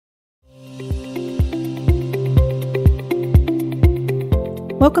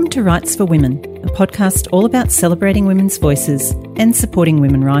Welcome to Writes for Women, a podcast all about celebrating women's voices and supporting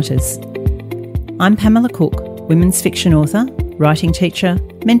women writers. I'm Pamela Cook, women's fiction author, writing teacher,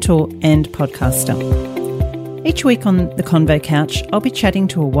 mentor and podcaster. Each week on the Convo Couch, I'll be chatting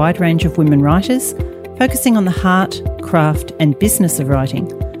to a wide range of women writers, focusing on the heart, craft and business of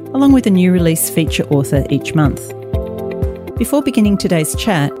writing, along with a new release feature author each month. Before beginning today's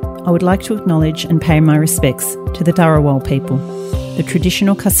chat, I would like to acknowledge and pay my respects to the Dharawal people, the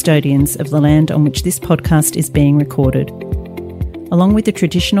traditional custodians of the land on which this podcast is being recorded, along with the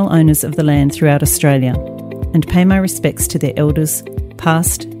traditional owners of the land throughout Australia, and pay my respects to their elders,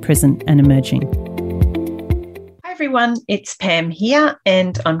 past, present and emerging. Hi everyone, it's Pam here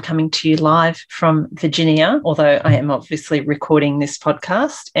and I'm coming to you live from Virginia, although I am obviously recording this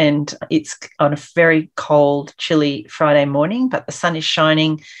podcast and it's on a very cold, chilly Friday morning, but the sun is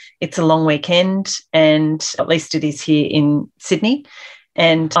shining. It's a long weekend, and at least it is here in Sydney.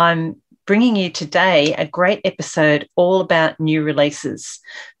 And I'm bringing you today a great episode all about new releases.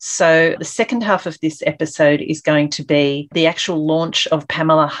 So the second half of this episode is going to be the actual launch of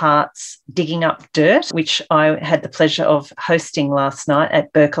Pamela Hart's Digging Up Dirt, which I had the pleasure of hosting last night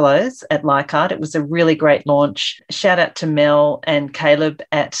at Berkelow's at Leichhardt. It was a really great launch. Shout out to Mel and Caleb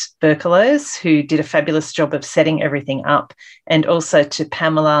at Berkelow's, who did a fabulous job of setting everything up, and also to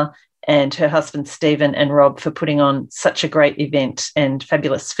Pamela and her husband Stephen and Rob for putting on such a great event, and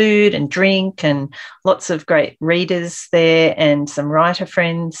fabulous food and drink and lots of great readers there and some writer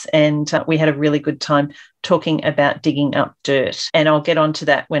friends. And we had a really good time talking about digging up dirt. And I'll get onto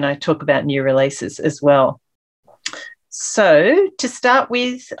that when I talk about new releases as well. So to start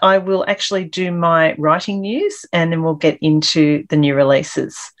with, I will actually do my writing news and then we'll get into the new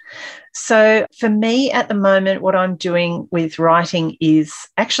releases. So for me at the moment, what I'm doing with writing is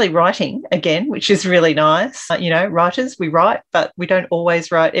actually writing again, which is really nice. Writers, we write, but we don't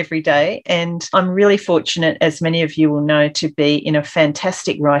always write every day. And I'm really fortunate, as many of you will know, to be in a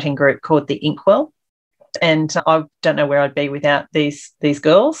fantastic writing group called the Inkwell. And I don't know where I'd be without these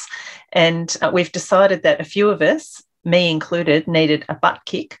girls. And we've decided that a few of us, me included, needed a butt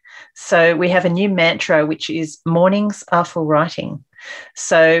kick. So we have a new mantra, which is mornings are for writing.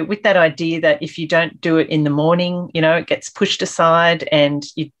 So with that idea that if you don't do it in the morning, it gets pushed aside and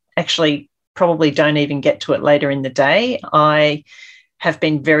you actually probably don't even get to it later in the day. I have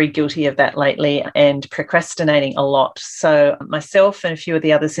been very guilty of that lately and procrastinating a lot. So myself and a few of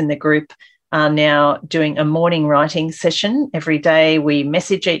the others in the group are now doing a morning writing session every day. We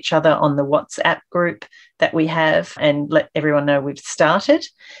message each other on the WhatsApp group that we have and let everyone know we've started.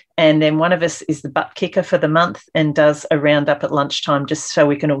 And then one of us is the butt kicker for the month and does a roundup at lunchtime just so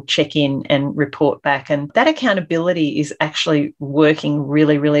we can all check in and report back. And that accountability is actually working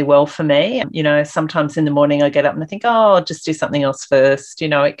really, really well for me. Sometimes in the morning I get up and I think, I'll just do something else first.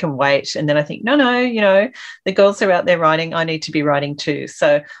 It can wait. And then I think, no, the girls are out there writing. I need to be writing too.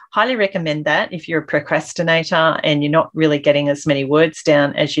 So highly recommend that if you're a procrastinator and you're not really getting as many words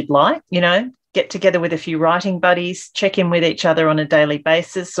down as you'd like, get together with a few writing buddies, check in with each other on a daily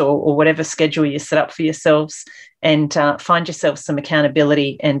basis or whatever schedule you set up for yourselves, and find yourself some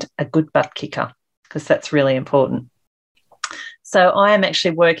accountability and a good butt kicker, because that's really important. So I am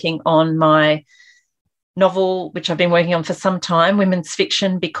actually working on my novel, which I've been working on for some time, women's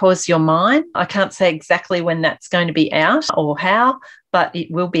fiction, Because You're Mine. I can't say exactly when that's going to be out or how, but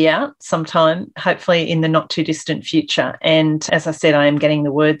it will be out sometime, hopefully in the not too distant future. And as I said, I am getting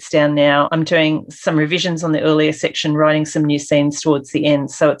the words down now. I'm doing some revisions on the earlier section, writing some new scenes towards the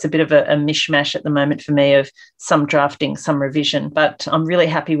end. So it's a bit of a mishmash at the moment for me of some drafting, some revision, but I'm really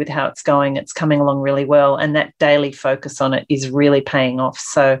happy with how it's going. It's coming along really well. And that daily focus on it is really paying off.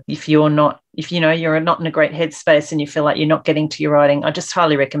 So if you're not in a great headspace and you feel like you're not getting to your writing, I just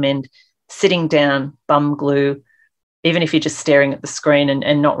highly recommend sitting down, bum glue, even if you're just staring at the screen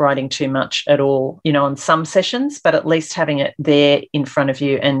and not writing too much at all, on some sessions, but at least having it there in front of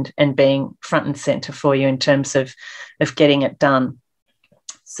you and being front and center for you in terms of getting it done.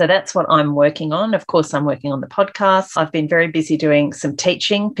 So that's what I'm working on. Of course, I'm working on the podcast. I've been very busy doing some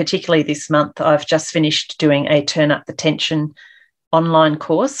teaching, particularly this month. I've just finished doing a Turn Up the Tension online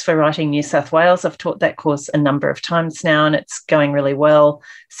course for Writing New South Wales. I've taught that course a number of times now and it's going really well.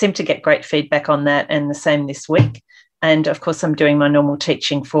 Seem to get great feedback on that, and the same this week. And of course, I'm doing my normal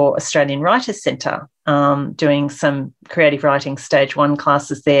teaching for Australian Writers Centre, doing some creative writing stage 1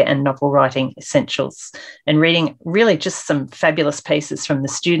 classes there and novel writing essentials, and reading really just some fabulous pieces from the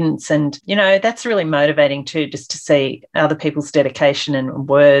students. And, that's really motivating too, just to see other people's dedication and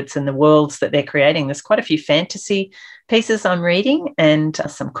words and the worlds that they're creating. There's quite a few fantasy pieces I'm reading and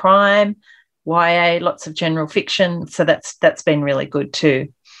some crime, YA, lots of general fiction. So that's been really good too.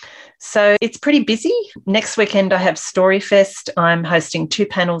 So it's pretty busy. Next weekend I have Storyfest. I'm hosting 2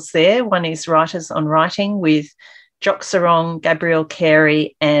 panels there. One is Writers on Writing with Jock Sarong, Gabrielle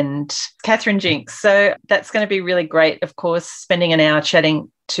Carey and Catherine Jinks. So that's going to be really great, of course, spending an hour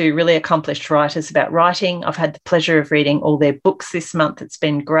chatting to really accomplished writers about writing. I've had the pleasure of reading all their books this month. It's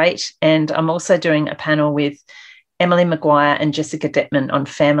been great. And I'm also doing a panel with Emily Maguire and Jessica Detman on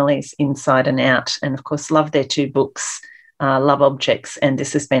families inside and out. And, of course, love their 2 books. Love Objects, and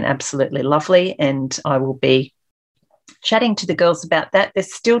this has been absolutely lovely, and I will be chatting to the girls about that.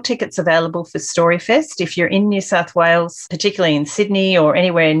 There's still tickets available for Storyfest. If you're in New South Wales, particularly in Sydney or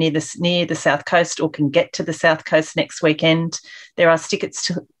anywhere near the South Coast, or can get to the South Coast next weekend, there are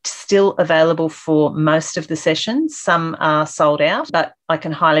tickets still available for most of the sessions. Some are sold out, but I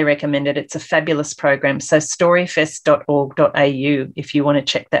can highly recommend it. It's a fabulous program. So storyfest.org.au if you want to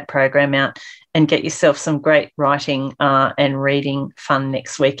check that program out and get yourself some great writing and reading fun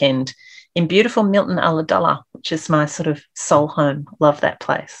next weekend in beautiful Milton Ulladulla, which is my sort of soul home. Love that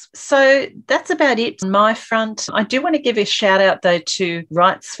place. So that's about it on my front. I do want to give a shout out, though, to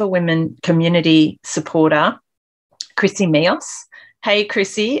Rights for Women community supporter, Chrissy Mios. Hey,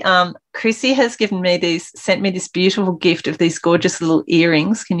 Chrissy. Chrissy has sent me this beautiful gift of these gorgeous little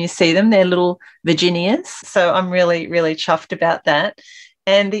earrings. Can you see them? They're little Virginias. So I'm really, really chuffed about that.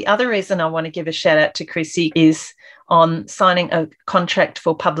 And the other reason I want to give a shout out to Chrissy is on signing a contract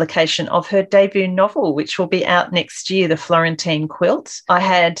for publication of her debut novel, which will be out next year, The Florentine Quilt. I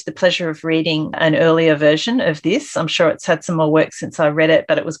had the pleasure of reading an earlier version of this. I'm sure it's had some more work since I read it,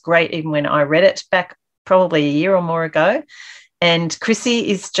 but it was great even when I read it back probably a year or more ago. And Chrissy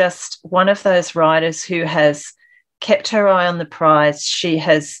is just one of those writers who has kept her eye on the prize. She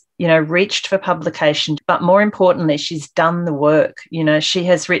has reached for publication, but more importantly, she's done the work. She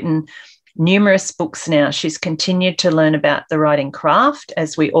has written numerous books now. She's continued to learn about the writing craft,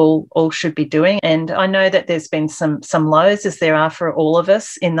 as we all should be doing. And I know that there's been some lows, as there are for all of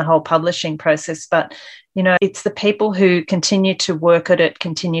us in the whole publishing process, but it's the people who continue to work at it,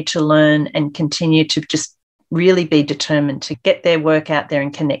 continue to learn, and continue to just really be determined to get their work out there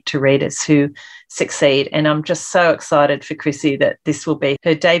and connect to readers who succeed. And I'm just so excited for Chrissy that this will be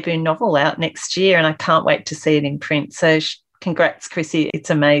her debut novel out next year, and I can't wait to see it in print. So congrats, Chrissy. It's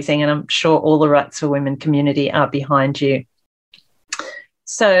amazing, and I'm sure all the Rights for Women community are behind you.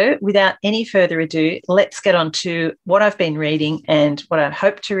 So without any further ado, let's get on to what I've been reading and what I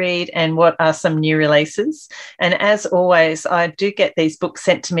hope to read and what are some new releases. And as always, I do get these books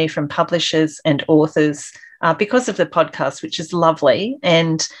sent to me from publishers and authors because of the podcast, which is lovely.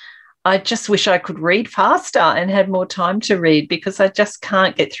 And I just wish I could read faster and had more time to read, because I just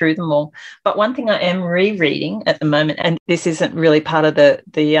can't get through them all. But one thing I am rereading at the moment, and this isn't really part of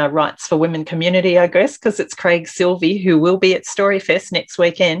the Rights for Women community, I guess, because it's Craig Silvey, who will be at Storyfest next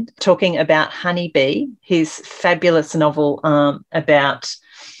weekend, talking about Honeybee, his fabulous novel about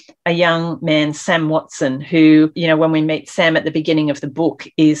a young man, Sam Watson, who, when we meet Sam at the beginning of the book,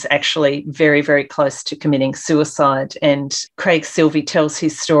 is actually very, very close to committing suicide. And Craig Silvey tells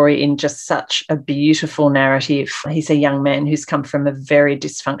his story in just such a beautiful narrative. He's a young man who's come from a very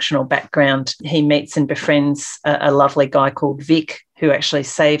dysfunctional background. He meets and befriends a lovely guy called Vic, who actually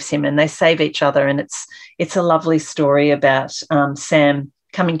saves him, and they save each other. And it's a lovely story about Sam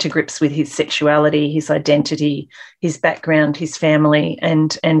coming to grips with his sexuality, his identity, his background, his family,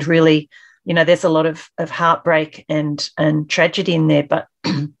 and really, there's a lot of heartbreak and tragedy in there, but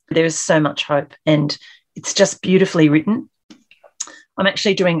there is so much hope, and it's just beautifully written. I'm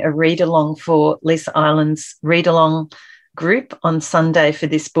actually doing a read-along for Lisa Island's read-along group on Sunday for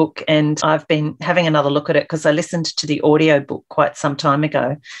this book, and I've been having another look at it because I listened to the audio book quite some time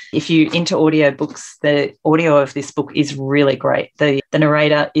ago. If you're into audio books, the audio of this book is really great. The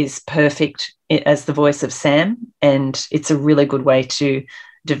narrator is perfect as the voice of Sam, and it's a really good way to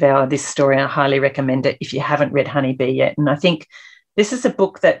devour this story. I highly recommend it if you haven't read Honeybee yet. And I think this is a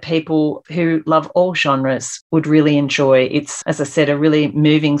book that people who love all genres would really enjoy. It's, as I said, a really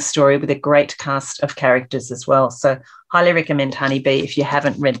moving story with a great cast of characters as well. So highly recommend Honeybee if you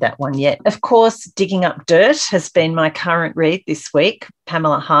haven't read that one yet. Of course, Digging Up Dirt has been my current read this week,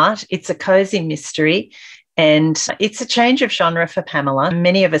 Pamela Hart. It's a cosy mystery, and it's a change of genre for Pamela.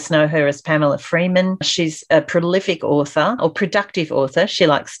 Many of us know her as Pamela Freeman. She's a prolific author, or productive author, she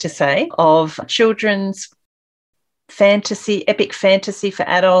likes to say, of children's fantasy, epic fantasy for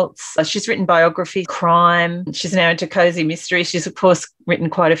adults. She's written biography, crime. She's now into cozy mystery. She's, of course, written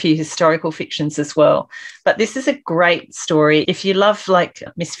quite a few historical fictions as well. But this is a great story. If you love, like,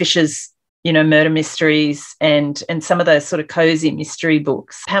 Miss Fisher's murder mysteries and some of those sort of cozy mystery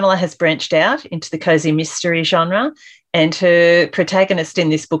books. Pamela has branched out into the cozy mystery genre, and her protagonist in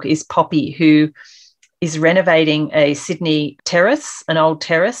this book is Poppy, who is renovating a Sydney terrace, an old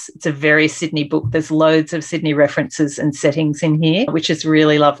terrace. It's a very Sydney book. There's loads of Sydney references and settings in here, which is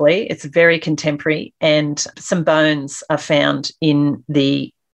really lovely. It's very contemporary, and some bones are found in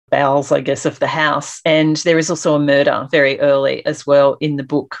the bowels, I guess, of the house. And there is also a murder very early as well in the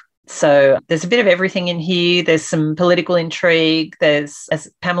book. So there's a bit of everything in here. There's some political intrigue. There's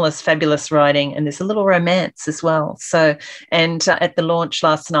Pamela's fabulous writing, and there's a little romance as well. So, and at the launch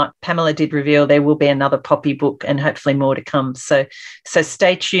last night, Pamela did reveal there will be another Poppy book and hopefully more to come. So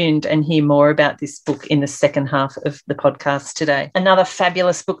stay tuned and hear more about this book in the second half of the podcast today. Another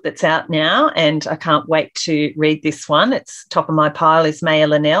fabulous book that's out now, and I can't wait to read this one. It's top of my pile, is Maya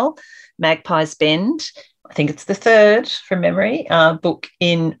Linnell, Magpie's Bend. I think it's the third, from memory, book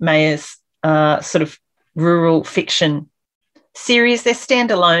in Maya's sort of rural fiction series. They're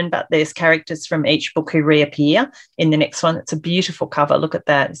standalone, but there's characters from each book who reappear in the next one. It's a beautiful cover. Look at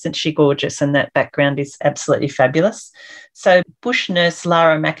that. Isn't she gorgeous? And that background is absolutely fabulous. So bush nurse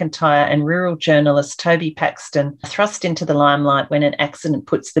Lara McIntyre and rural journalist Toby Paxton are thrust into the limelight when an accident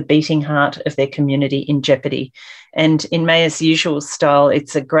puts the beating heart of their community in jeopardy. And in Maya's usual style,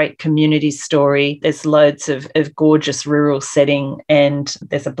 it's a great community story. There's loads of gorgeous rural setting, and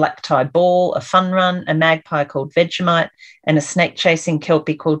there's a black tie ball, a fun run, a magpie called Vegemite, and a snake-chasing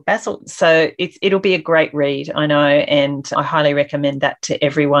kelpie called Basil. So it'll be a great read, I know, and I highly recommend that to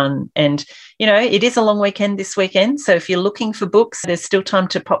everyone. And, it is a long weekend this weekend, so if you're looking for books, there's still time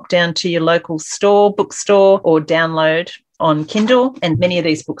to pop down to your local bookstore, or download on Kindle, and many of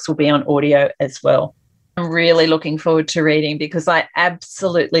these books will be on audio as well. I'm really looking forward to reading, because I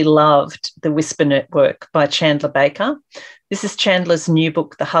absolutely loved The Whisper Network by Chandler Baker. This is Chandler's new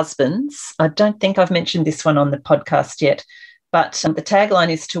book, The Husbands. I don't think I've mentioned this one on the podcast yet, but the tagline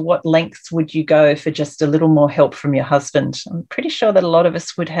is, to what lengths would you go for just a little more help from your husband? I'm pretty sure that a lot of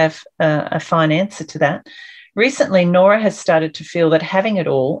us would have a fine answer to that. Recently, Nora has started to feel that having it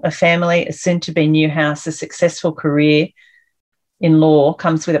all, a family, a soon-to-be new house, a successful career in law,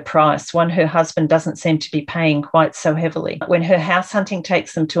 comes with a price, one her husband doesn't seem to be paying quite so heavily. When her house hunting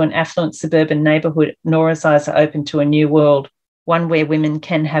takes them to an affluent suburban neighbourhood, Nora's eyes are open to a new world, one where women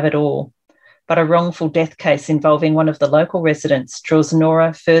can have it all. But a wrongful death case involving one of the local residents draws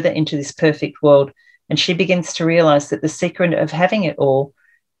Nora further into this perfect world, and she begins to realise that the secret of having it all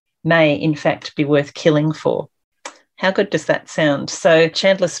may, in fact, be worth killing for. How good does that sound? So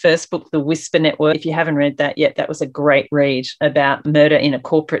Chandler's first book, The Whisper Network, if you haven't read that yet, that was a great read about murder in a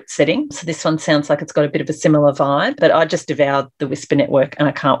corporate setting. So this one sounds like it's got a bit of a similar vibe, but I just devoured The Whisper Network and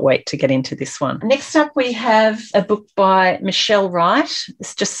I can't wait to get into this one. Next up, we have a book by Michelle Wright.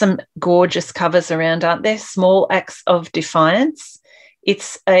 There's just some gorgeous covers around, aren't there? Small Acts of Defiance.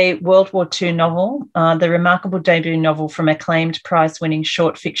 It's a World War II novel, the remarkable debut novel from acclaimed prize-winning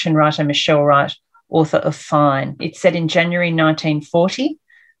short fiction writer Michelle Wright, author of Fine. It's set in January 1940.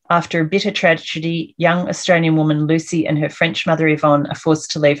 After a bitter tragedy, young Australian woman Lucy and her French mother Yvonne are forced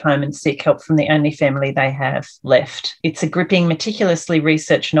to leave home and seek help from the only family they have left. It's a gripping, meticulously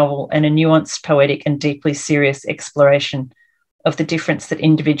researched novel and a nuanced, poetic and deeply serious exploration of the difference that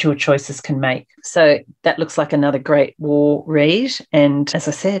individual choices can make. So that looks like another great war read. And as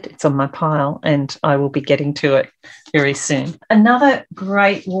I said, it's on my pile and I will be getting to it very soon. Another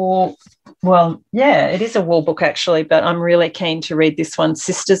great war, well, yeah, it is a war book actually, but I'm really keen to read this one,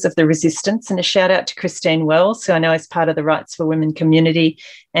 Sisters of the Resistance, and a shout out to Christine Wells, who I know is part of the Rights for Women community.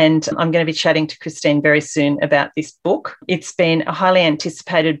 And I'm going to be chatting to Christine very soon about this book. It's been a highly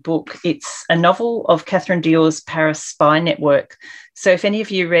anticipated book. It's a novel of Catherine Dior's Paris Spy Network. So if any of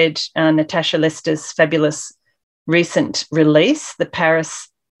you read Natasha Lester's fabulous recent release, The Paris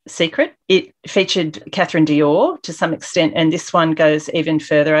Secret, it featured Catherine Dior to some extent, and this one goes even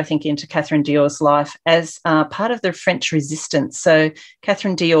further, I think, into Catherine Dior's life as part of the French resistance. So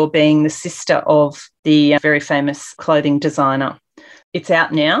Catherine Dior being the sister of the very famous clothing designer. It's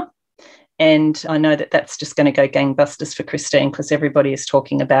out now, and I know that that's just going to go gangbusters for Christine because everybody is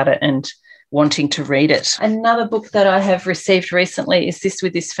talking about it and wanting to read it. Another book that I have received recently is this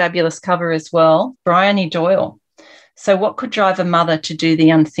with this fabulous cover as well, Bryony Doyle. So what could drive a mother to do the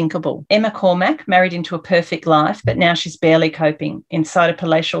unthinkable? Emma Cormack married into a perfect life, but now she's barely coping. Inside a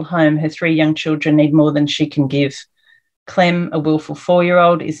palatial home, her 3 young children need more than she can give. Clem, a willful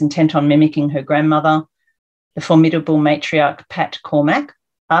 4-year-old, is intent on mimicking her grandmother, the formidable matriarch Pat Cormack.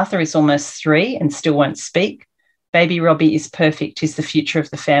 Arthur is almost 3 and still won't speak. Baby Robbie is perfect. He's the future of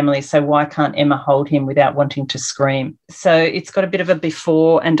the family. So why can't Emma hold him without wanting to scream? So it's got a bit of a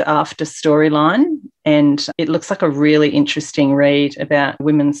before and after storyline, and it looks like a really interesting read about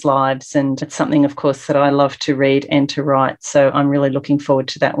women's lives. And it's something, of course, that I love to read and to write. So I'm really looking forward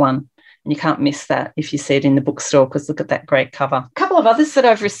to that one. And you can't miss that if you see it in the bookstore, because look at that great cover. A couple of others that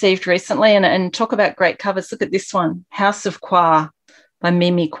I've received recently, and talk about great covers. Look at this one, House of Kwa by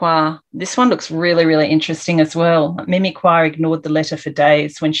Mimi Kwa. This one looks really, really interesting as well. Mimi Kwa ignored the letter for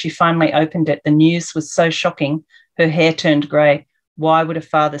days. When she finally opened it, the news was so shocking, her hair turned grey. Why would a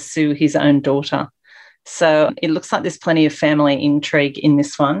father sue his own daughter? So it looks like there's plenty of family intrigue in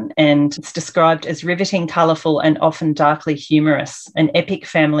this one, and it's described as riveting, colourful and often darkly humorous, an epic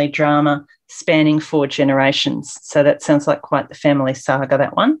family drama spanning 4 generations. So that sounds like quite the family saga,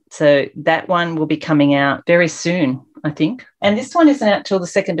 that one. So that one will be coming out very soon, I think. And this one isn't out till the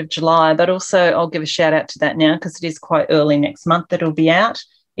 2nd of July, but also I'll give a shout out to that now because it is quite early next month that it'll be out.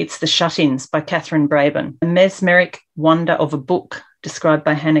 It's The Shut-Ins by Catherine Braben, a mesmeric wonder of a book described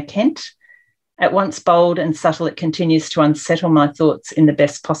by Hannah Kent. At once bold and subtle, it continues to unsettle my thoughts in the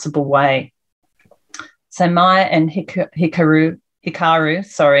best possible way. So Maya and Hikaru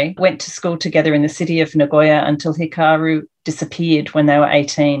went to school together in the city of Nagoya until Hikaru disappeared when they were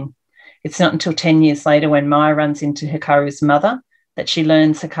 18. It's not until 10 years later, when Maya runs into Hikaru's mother, that she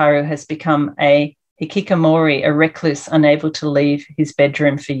learns Hikaru has become a hikikomori, a recluse unable to leave his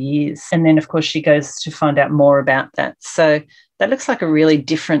bedroom for years. And then, of course, she goes to find out more about that. So that looks like a really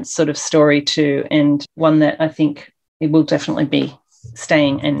different sort of story too, and one that I think it will definitely be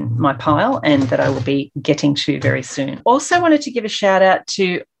staying in my pile and that I will be getting to very soon. Also wanted to give a shout out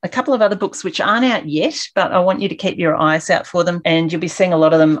to a couple of other books which aren't out yet, but I want you to keep your eyes out for them, and you'll be seeing a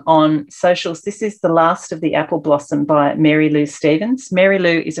lot of them on socials. This is The Last of the Apple Blossom by Mary Lou Stevens. Mary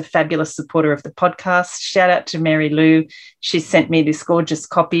Lou is a fabulous supporter of the podcast. Shout out to Mary Lou. She sent me this gorgeous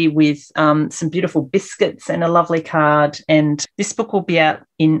copy with some beautiful biscuits and a lovely card, and this book will be out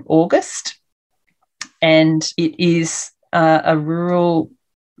in August, and it is a rural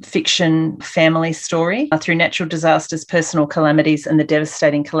fiction family story. Through natural disasters, personal calamities and the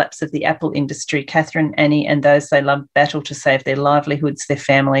devastating collapse of the apple industry, Catherine, Annie and those they love battle to save their livelihoods, their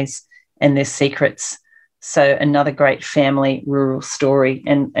families and their secrets. So another great family rural story,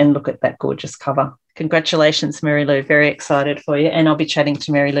 and look at that gorgeous cover. Congratulations, Mary Lou. Very excited for you. And I'll be chatting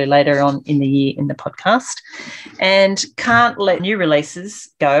to Mary Lou later on in the year in the podcast. And can't let new releases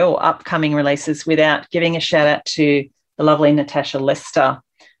go, or upcoming releases, without giving a shout out to the lovely Natasha Lester.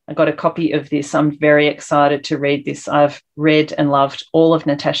 I got a copy of this. I'm very excited to read this. I've read and loved all of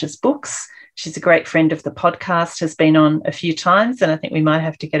Natasha's books. She's a great friend of the podcast, has been on a few times, and I think we might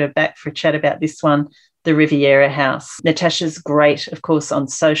have to get her back for a chat about this one, The Riviera House. Natasha's great, of course, on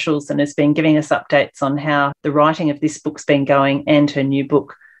socials, and has been giving us updates on how the writing of this book's been going, and her new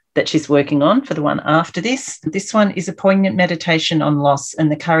book that she's working on for the one after this. This one is a poignant meditation on loss and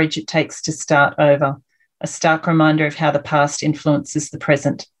the courage it takes to start over. A stark reminder of how the past influences the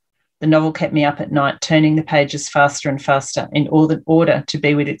present. The novel kept me up at night, turning the pages faster and faster in order to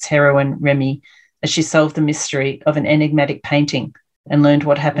be with its heroine, Remy, as she solved the mystery of an enigmatic painting and learned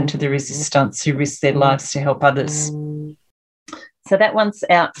what happened to the resistants who risked their lives to help others. So that one's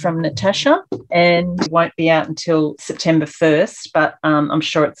out from Natasha, and it won't be out until September 1st, but I'm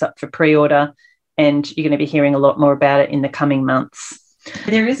sure it's up for pre-order, and you're going to be hearing a lot more about it in the coming months.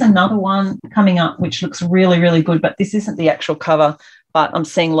 There is another one coming up which looks really, really good, but this isn't the actual cover, but I'm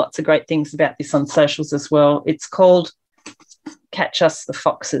seeing lots of great things about this on socials as well. It's called Catch Us the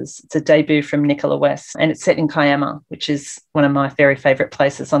Foxes. It's a debut from Nicola West, and it's set in Kiama, which is one of my very favourite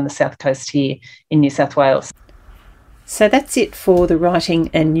places on the south coast here in New South Wales. So that's it for the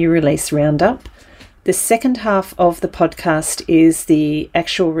writing and new release roundup. The second half of the podcast is the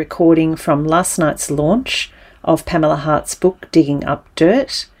actual recording from last night's launch of Pamela Hart's book, Digging Up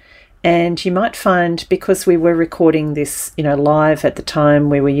Dirt. And you might find, because we were recording this, live at the time,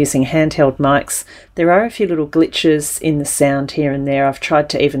 we were using handheld mics, there are a few little glitches in the sound here and there. I've tried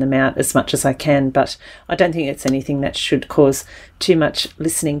to even them out as much as I can, but I don't think it's anything that should cause too much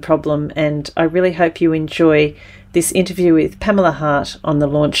listening problem. And I really hope you enjoy this interview with Pamela Hart on the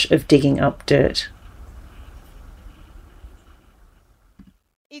launch of Digging Up Dirt.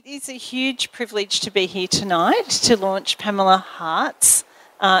 It is a huge privilege to be here tonight to launch Pamela Hart's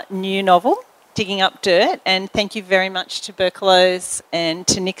new novel, Digging Up Dirt, and thank you very much to Berkelows and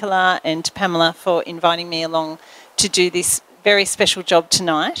to Nicola and to Pamela for inviting me along to do this very special job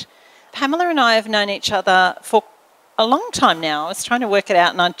tonight. Pamela and I have known each other for a long time now. I was trying to work it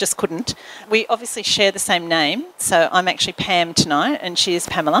out and I just couldn't. We obviously share the same name, so I'm actually Pam tonight and she is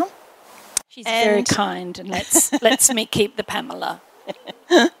Pamela. She's very kind, and lets me keep the Pamela.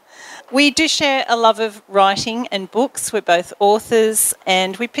 We do share a love of writing and books. We're both authors,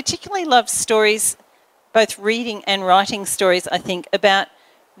 and we particularly love stories, both reading and writing stories, I think, about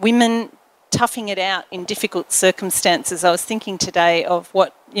women toughing it out in difficult circumstances. I was thinking today of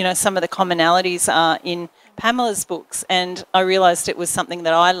what, some of the commonalities are in Pamela's books, and I realised it was something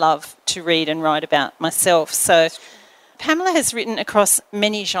that I love to read and write about myself. So Pamela has written across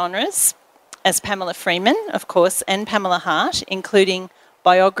many genres, as Pamela Freeman, of course, and Pamela Hart, including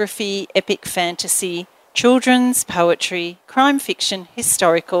biography, epic fantasy, children's, poetry, crime fiction,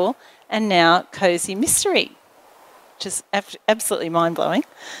 historical, and now cosy mystery, which is absolutely mind-blowing.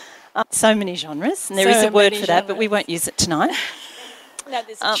 So many genres, and there is a word for that, but we won't use it tonight. No,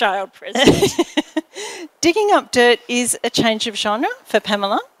 there's a child present. Digging Up Dirt is a change of genre for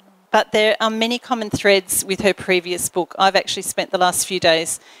Pamela, but there are many common threads with her previous book. I've actually spent the last few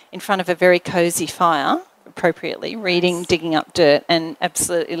days in front of a very cosy fire, appropriately, reading Digging Up Dirt and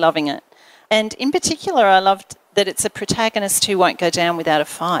absolutely loving it. And in particular, I loved that it's a protagonist who won't go down without a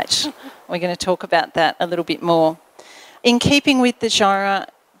fight. We're going to talk about that a little bit more. In keeping with the genre,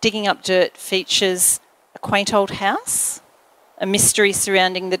 Digging Up Dirt features a quaint old house, a mystery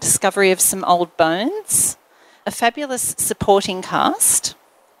surrounding the discovery of some old bones, a fabulous supporting cast,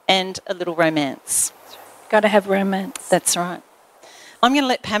 and a little romance. Got to have romance. That's right. I'm going to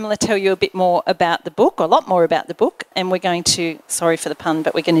let Pamela tell you a bit more about the book, or a lot more about the book, and we're going to, sorry for the pun,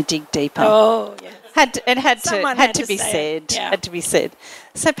 but we're going to dig deeper. Oh, yes. It had to be said. Yeah. Had to be said.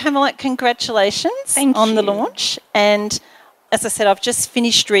 So, Pamela, congratulations Thank on you. the launch. And as I said, I've just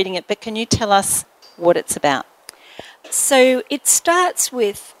finished reading it, but can you tell us what it's about? So it starts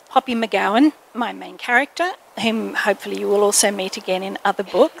with Poppy McGowan, my main character, whom hopefully you will also meet again in other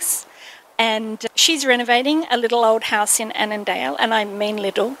books. And she's renovating a little old house in Annandale, and I mean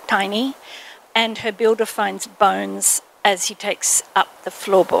little, tiny, and her builder finds bones as he takes up the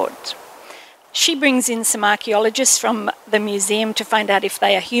floorboard. She brings in some archaeologists from the museum to find out if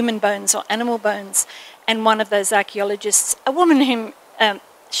they are human bones or animal bones, and one of those archaeologists, a woman whom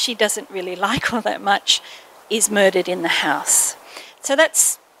she doesn't really like all that much, is murdered in the house. So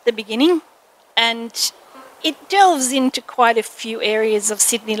that's the beginning, and it delves into quite a few areas of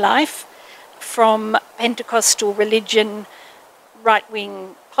Sydney life, from Pentecostal religion,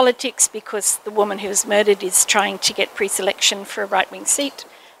 right-wing politics, because the woman who was murdered is trying to get pre-selection for a right-wing seat,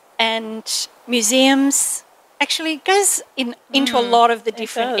 and museums. Actually, it goes into a lot of the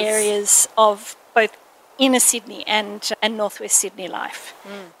different areas of both inner Sydney and northwest Sydney life.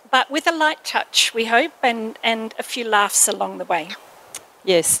 But with a light touch, we hope, and a few laughs along the way.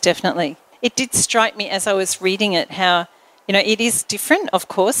 Yes, definitely. It did strike me as I was reading it how, it is different, of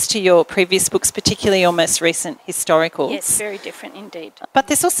course, to your previous books, particularly your most recent historicals. Yes, very different indeed. But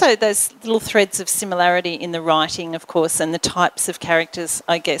there's also those little threads of similarity in the writing, of course, and the types of characters,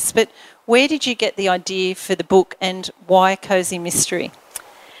 I guess. But where did you get the idea for the book, and why cosy mystery?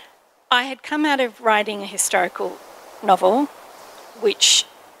 I had come out of writing a historical novel, which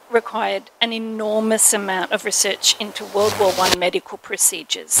required an enormous amount of research into World War I medical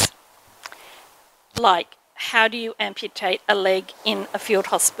procedures. Like, how do you amputate a leg in a field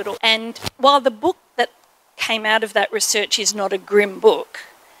hospital? And while the book that came out of that research is not a grim book,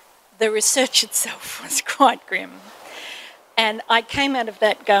 the research itself was quite grim. And I came out of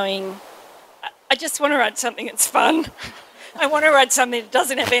that going, I just want to write something that's fun. I want to write something that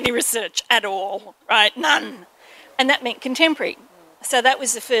doesn't have any research at all, right? None. And that meant contemporary. So that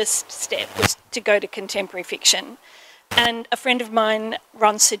was the first step, was to go to contemporary fiction. And a friend of mine,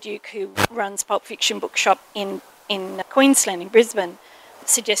 Ron Saduke, who runs Pulp Fiction Bookshop in Queensland, in Brisbane,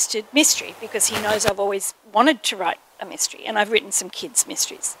 suggested mystery, because he knows I've always wanted to write a mystery, and I've written some kids'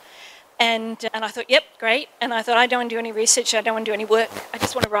 mysteries. And I thought, yep, great. And I thought, I don't want to do any research, I don't want to do any work, I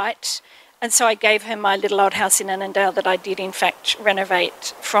just want to write. And so I gave her my little old house in Annandale that I did, in fact,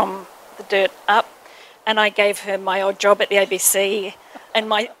 renovate from the dirt up. And I gave her my odd job at the ABC,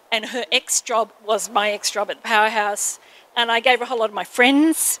 and her ex-job was my ex-job at the Powerhouse. And I gave her a whole lot of my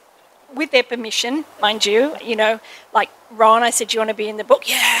friends, with their permission, mind you. Like Ron, I said, do you want to be in the book?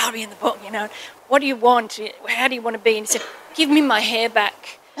 Yeah, I'll be in the book, What do you want? How do you want to be? And he said, give me my hair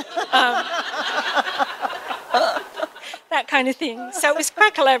back. That kind of thing. So it was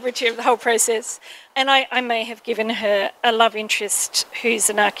quite collaborative, the whole process. And I may have given her a love interest who's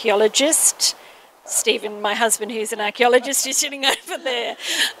an archaeologist. Stephen, my husband, who's an archaeologist, is sitting over there,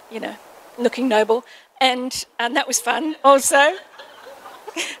 looking noble. And that was fun also.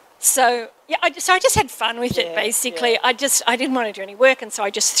 So, yeah, I just had fun with it, basically. Yeah. I didn't want to do any work, and so I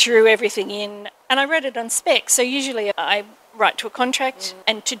just threw everything in. And I wrote it on spec. So usually I write to a contract,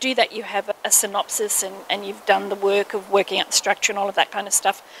 and to do that you have a synopsis and you've done the work of working out the structure and all of that kind of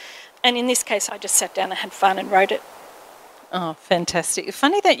stuff. And in this case, I just sat down and had fun and wrote it. Oh, fantastic.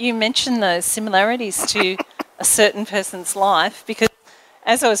 Funny that you mentioned those similarities to a certain person's life, because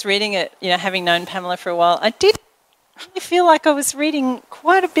as I was reading it, having known Pamela for a while, I did really feel like I was reading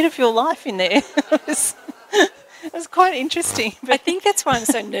quite a bit of your life in there. It was quite interesting. I think that's why I'm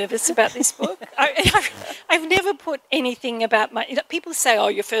so nervous about this book. I've never put anything about people say, oh,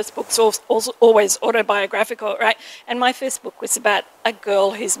 your first book's always autobiographical, right? And my first book was about a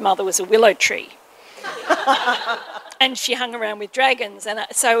girl whose mother was a willow tree. And she hung around with dragons. And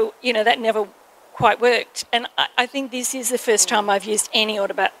so, that never quite worked. And I think this is the first time I've used any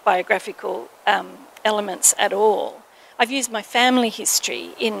autobiographical elements at all. I've used my family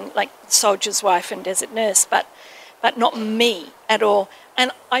history in like Soldier's Wife and Desert Nurse, but not me at all.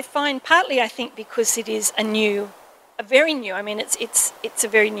 And I find partly, I think, because it is very new. I mean, it's a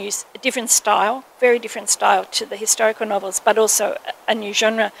very new, a different style, very different style to the historical novels, but also a new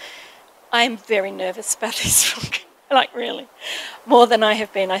genre. I am very nervous about this book, like really, more than I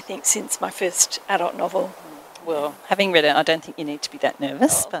have been, I think, since my first adult novel. Well, having read it, I don't think you need to be that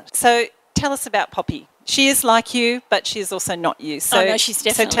nervous. But so tell us about Poppy. She is like you, but she is also not you. So, no, she's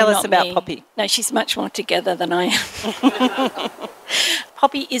definitely so tell us not about me. Poppy. No, she's much more together than I am.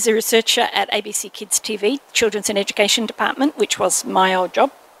 Poppy is a researcher at ABC Kids TV, Children's and Education Department, which was my old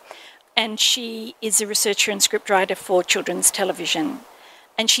job. And she is a researcher and scriptwriter for children's television.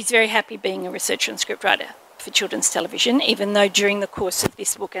 And she's very happy being a researcher and scriptwriter for children's television, even though during the course of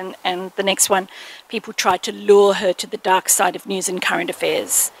this book and the next one, people try to lure her to the dark side of news and current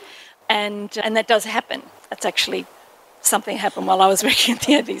affairs. And that does happen. That's actually something happened while I was working at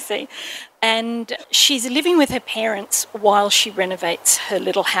the ABC. And she's living with her parents while she renovates her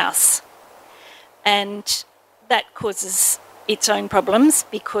little house. And that causes its own problems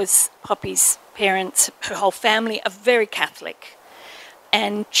because Poppy's parents, her whole family, are very Catholic.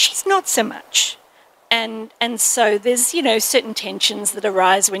 And she's not so much. And so there's, certain tensions that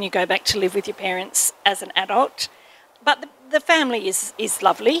arise when you go back to live with your parents as an adult. But the family is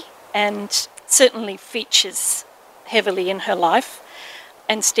lovely and certainly features heavily in her life.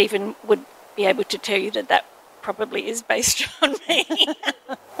 And Stephen would be able to tell you that probably is based on me.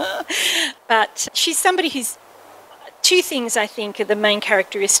 But she's somebody who's... Two things, I think, are the main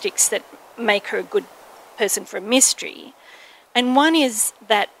characteristics that make her a good person for a mystery. And one is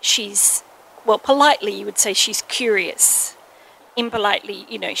that she's... Well, politely, you would say she's curious. Impolitely,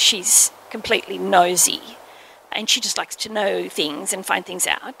 she's completely nosy. And she just likes to know things and find things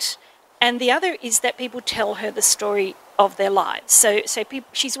out. And the other is that people tell her the story of their lives. So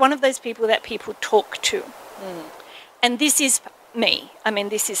she's one of those people that people talk to. Mm. And this is me. I mean,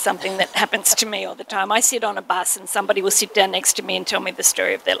 this is something that happens to me all the time. I sit on a bus and somebody will sit down next to me and tell me the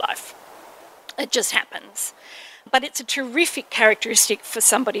story of their life. It just happens. But it's a terrific characteristic for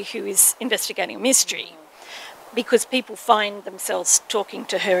somebody who is investigating a mystery because people find themselves talking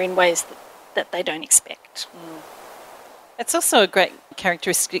to her in ways that they don't expect. Mm. It's also a great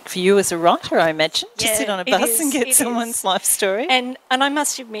characteristic for you as a writer, I imagine, to sit on a bus and get someone's life story. And I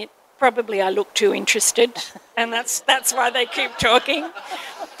must admit, probably I look too interested, and that's why they keep talking.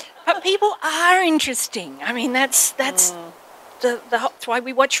 But people are interesting. I mean, that's why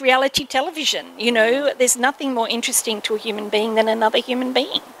we watch reality television. There's nothing more interesting to a human being than another human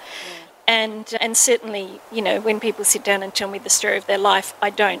being. And certainly, when people sit down and tell me the story of their life,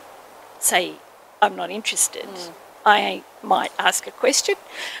 I don't say I'm not interested. I might ask a question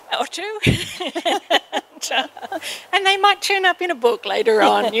or two, and they might turn up in a book later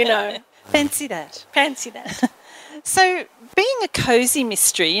on, Fancy that. Fancy that. So being a cosy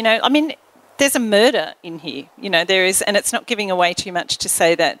mystery, there's a murder in here. There is, and it's not giving away too much to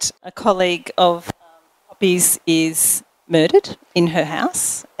say that a colleague of Poppy's is murdered in her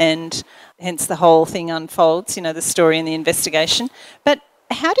house, and hence the whole thing unfolds, the story and the investigation. But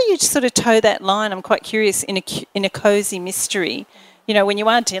how do you sort of toe that line? I'm quite curious in a cosy mystery, when you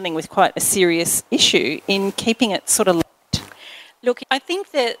are dealing with quite a serious issue, in keeping it sort of light. Look, I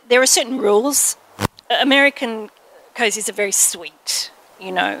think that there are certain rules. American cosies are very sweet,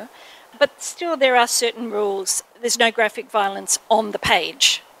 but still there are certain rules. There's no graphic violence on the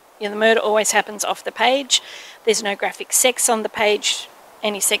page. The murder always happens off the page. There's no graphic sex on the page.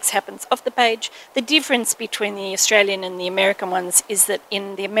 Any sex happens off the page. The difference between the Australian and the American ones is that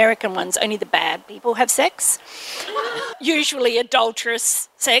in the American ones, only the bad people have sex, usually adulterous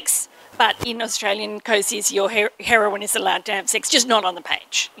sex, but in Australian cosies, your heroine is allowed to have sex, just not on the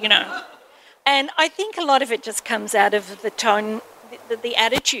page, And I think a lot of it just comes out of the tone, the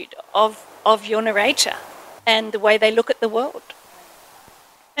attitude of your narrator. and the way they look at the world.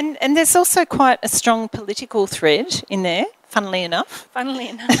 And there's also quite a strong political thread in there, funnily enough. Funnily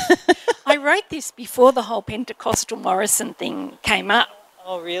enough, I wrote this before the whole Pentecostal Morrison thing came up.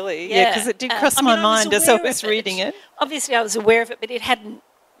 Oh, really? Yeah, because it did cross my mind as I was reading it. Obviously, I was aware of it, but it hadn't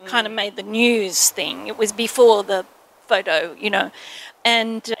kind of made the news thing. It was before the photo,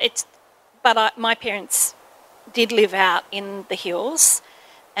 and my parents did live out in the hills,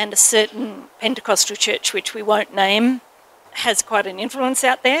 and a certain Pentecostal church, which we won't name, has quite an influence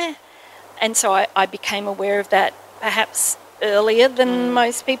out there, and so I became aware of that perhaps earlier than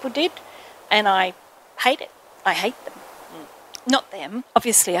most people did, and I hate it. I hate them. Not them,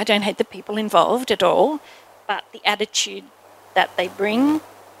 obviously, I don't hate the people involved at all, but the attitude that they bring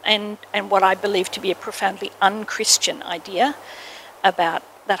and what I believe to be a profoundly un-Christian idea about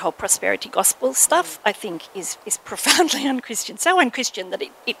that whole prosperity gospel stuff, I think is profoundly un-Christian. So un-Christian that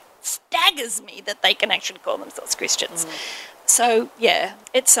it staggers me that they can actually call themselves Christians. So, yeah,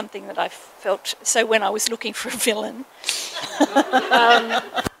 it's something that I felt. So when I was looking for a villain,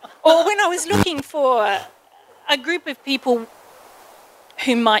 or when I was looking for a group of people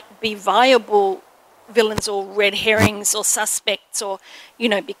who might be viable villains or red herrings or suspects, or,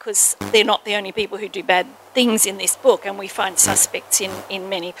 because they're not the only people who do bad things in this book, and we find suspects in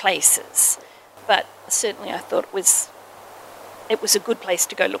many places. But certainly I thought it was a good place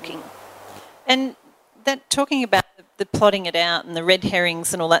to go looking. And that talking about the plotting it out and the red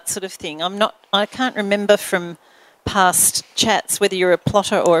herrings and all that sort of thing, I can't remember from past chats whether you're a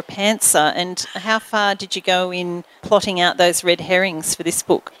plotter or a pantser, and how far did you go in plotting out those red herrings for this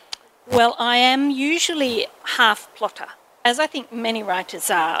book? Well, I am usually half plotter, as I think many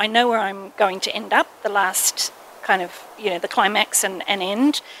writers are. I know where I'm going to end up, the last kind of, the climax and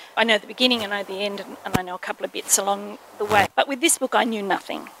end. I know the beginning, I know the end, and I know a couple of bits along the way. But with this book, I knew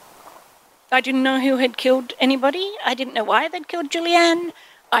nothing. I didn't know who had killed anybody. I didn't know why they'd killed Julianne.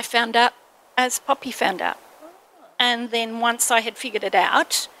 I found out as Poppy found out. And then once I had figured it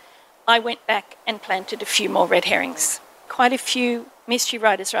out, I went back and planted a few more red herrings. Quite a few mystery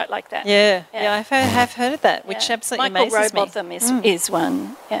writers write like that. Yeah, I have heard of that, which absolutely amazes me. Michael Robotham is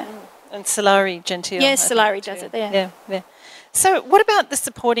one, And Sulari Gentile. Yes, Sulari does it there. Yeah. So what about the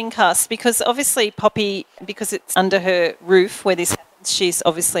supporting cast? Because obviously Poppy, because it's under her roof where this happens, she's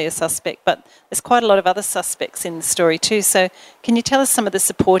obviously a suspect, but there's quite a lot of other suspects in the story too. So can you tell us some of the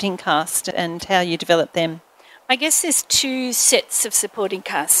supporting cast and how you develop them? I guess there's two sets of supporting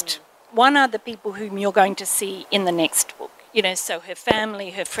cast. One are the people whom you're going to see in the next book, so her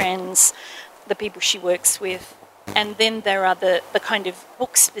family, her friends, the people she works with, and then there are the kind of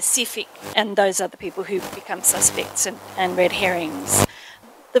book-specific, and those are the people who become suspects and red herrings.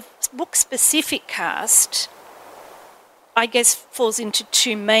 The book-specific cast, I guess, falls into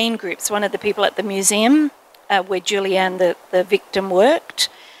two main groups. One are the people at the museum where Julianne, the victim, worked,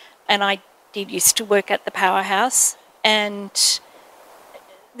 and I used to work at the Powerhouse, and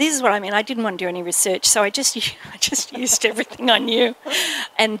this is what I mean. I didn't want to do any research, so I just used everything I knew.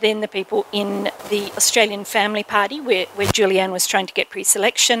 And then the people in the Australian Family Party, where Julianne was trying to get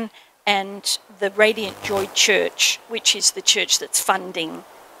pre-selection, and the Radiant Joy Church, which is the church that's funding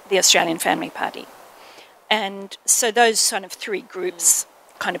the Australian Family Party. And so those kind of three groups,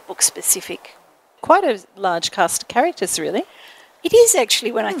 kind of book-specific. Quite a large cast of characters, really. It is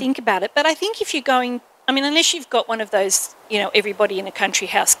actually when I think about it. But I think if you're going, unless you've got one of those, everybody in a country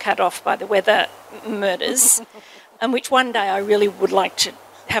house cut off by the weather murders, and which one day I really would like to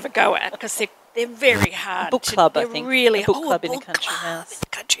have a go at, because they're very hard. Book club, I think. Really, a book club in a country house. In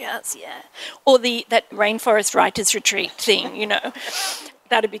a country house, yeah. Or that rainforest writers retreat thing,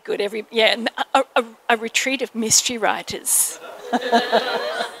 That'd be good. A retreat of mystery writers.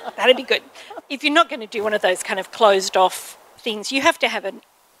 That'd be good. If you're not going to do one of those kind of closed off things, you have to have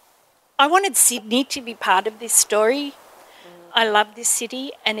I wanted Sydney to be part of this story. I love this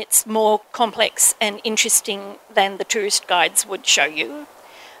city, and it's more complex and interesting than the tourist guides would show you.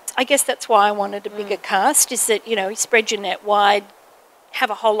 I guess that's why I wanted a bigger cast, is that, you spread your net wide, have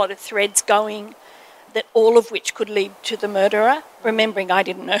a whole lot of threads going, that all of which could lead to the murderer. Remembering I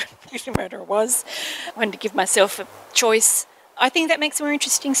didn't know who the murderer was. I wanted to give myself a choice. I think that makes a more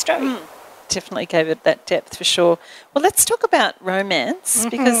interesting story. Definitely gave it that depth for sure. Well, let's talk about romance,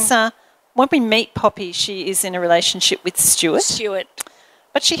 because when we meet Poppy, she is in a relationship with Stuart.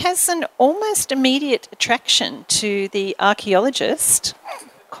 But she has an almost immediate attraction to the archaeologist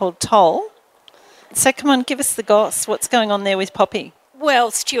called Toll. So come on, give us the goss. What's going on there with Poppy?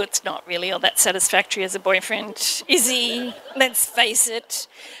 Well, Stuart's not really all that satisfactory as a boyfriend, is he? Let's face it.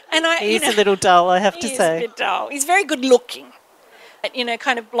 And He's a little dull, I have to say. He's a bit dull. He's very good looking.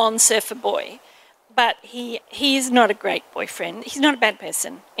 Kind of blonde surfer boy. But he is not a great boyfriend. He's not a bad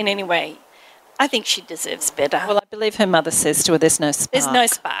person in any way. I think she deserves better. Well, I believe her mother says to her, there's no spark. There's no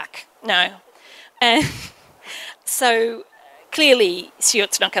spark, no. And so clearly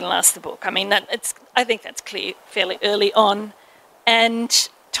Stuart's not going to last the book. I mean, I think that's clear fairly early on. And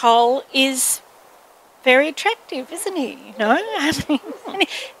Toll is very attractive, isn't he? You know, I mean,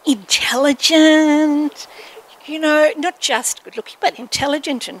 intelligent, you know, not just good looking, but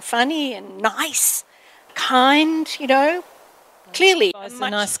intelligent and funny and nice, kind, you know. Clearly. Buys a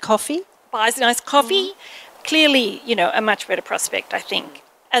nice coffee. Buys a nice coffee. Clearly, you know, a much better prospect, I think.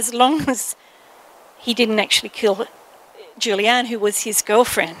 As long as he didn't actually kill Julianne, who was his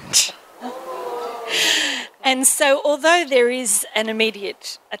girlfriend. And so, although there is an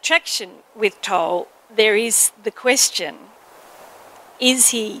immediate attraction with Toll, there is the question, is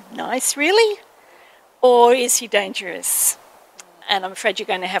he nice really, or is he dangerous? And I'm afraid you're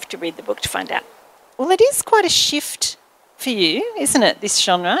going to have to read the book to find out. Well, it is quite a shift for you, isn't it, this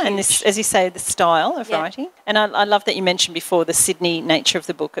genre and this, as you say, the style of writing. And I love that you mentioned before the Sydney nature of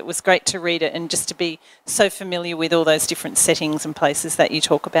the book. It was great to read it and just to be so familiar with all those different settings and places that you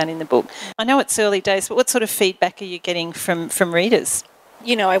talk about in the book. I know it's early days, but what sort of feedback are you getting from readers?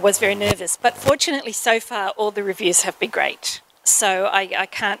 You know, I was very nervous, but fortunately so far all the reviews have been great. So I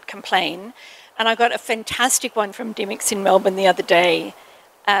can't complain. And I got a fantastic one from Dimmicks in Melbourne the other day,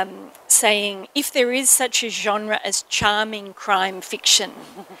 saying, if there is such a genre as charming crime fiction,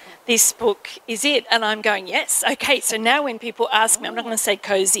 this book is it. And I'm going, yes, okay. So now when people ask me, I'm not going to say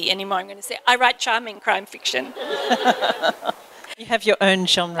cosy anymore. I'm going to say, I write charming crime fiction. You have your own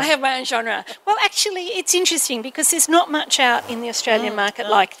genre. I have my own genre. Well, actually, it's interesting because there's not much out in the Australian market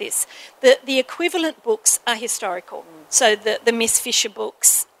like this. The equivalent books are historical. So the Miss Fisher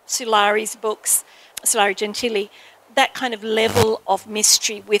books, Sulari's books, Sulari Gentili, that kind of level of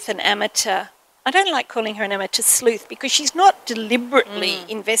mystery with an amateur. I don't like calling her an amateur sleuth because she's not deliberately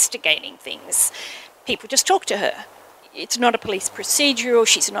investigating things. People just talk to her. It's not a police procedural.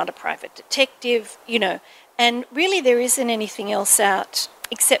 She's not a private detective, you know. And really there isn't anything else out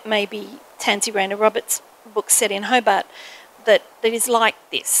except maybe Tansy Rayner Roberts' book set in Hobart that is like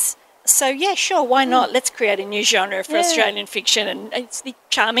this. So, yeah, sure, why not? Let's create a new genre for Australian fiction, and it's the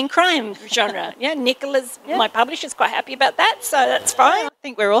charming crime genre. Yeah, Nicola's, my publisher's quite happy about that, so that's fine. I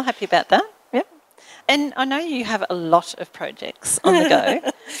think we're all happy about that. Yep. And I know you have a lot of projects on the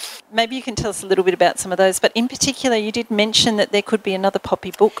go. Maybe you can tell us a little bit about some of those, but in particular you did mention that there could be another Poppy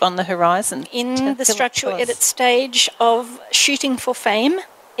book on the horizon. In the structural edit stage of Shooting for Fame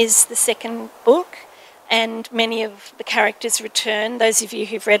is the second book. And many of the characters return. Those of you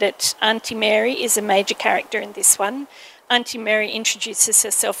who've read it, Auntie Mary is a major character in this one. Auntie Mary introduces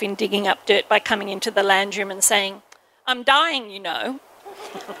herself in Digging Up Dirt by coming into the lounge room and saying, I'm dying, you know,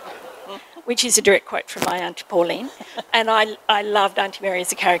 which is a direct quote from my Auntie Pauline. And I loved Auntie Mary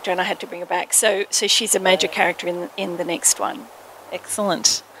as a character and I had to bring her back. So she's a major character in the next one.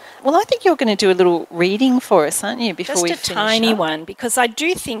 Excellent. Well, I think you're going to do a little reading for us, aren't you, before we finish up? Just a tiny one, because I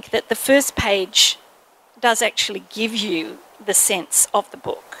do think that the first page does actually give you the sense of the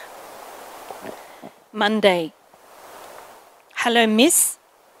book. Monday. Hello, miss.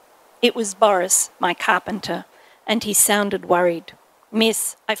 It was Boris, my carpenter, and he sounded worried.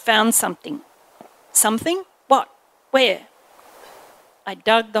 Miss, I found something. Something? What? Where? I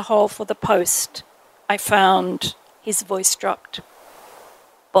dug the hole for the post. I found... His voice dropped.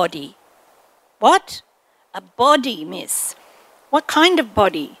 Body. What? A body, miss. What kind of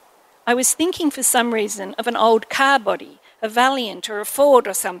body? I was thinking for some reason of an old car body, a Valiant or a Ford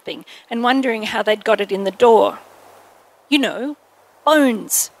or something, and wondering how they'd got it in the door. You know,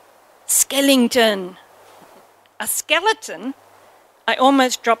 bones. Skellington. A skeleton? I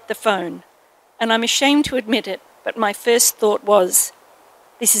almost dropped the phone, and I'm ashamed to admit it, but my first thought was,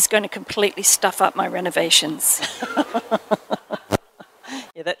 this is going to completely stuff up my renovations.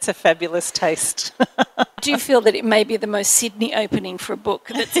 Yeah, that's a fabulous taste. I do feel that it may be the most Sydney opening for a book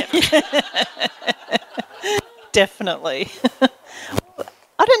that's ever... Definitely.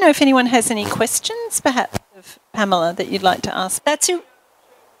 I don't know if anyone has any questions, perhaps, of Pamela that you'd like to ask. That's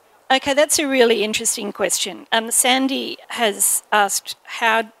a really interesting question. Sandy has asked,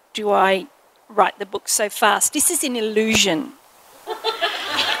 how do I write the book so fast? This is an illusion.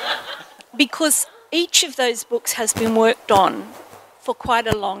 Because each of those books has been worked on for quite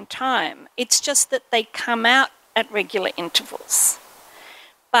a long time. It's just that they come out at regular intervals.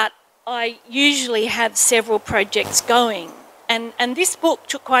 But I usually have several projects going, and this book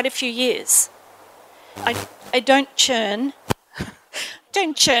took quite a few years. I don't churn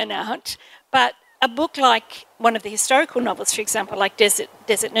out, but a book like one of the historical novels, for example, like Desert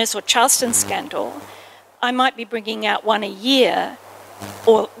Nurse or Charleston Scandal, I might be bringing out one a year,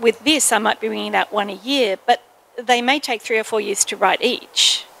 or with this I might be bringing out one a year, but they may take 3 or 4 years to write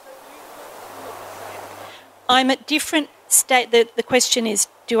each. I'm at different the question is,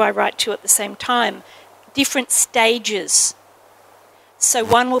 do I write 2 at the same time? Different stages. So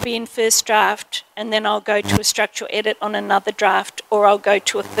one will be in first draft, and then I'll go to a structural edit on another draft, or I'll go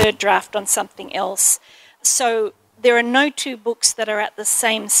to a third draft on something else. So there are no 2 books that are at the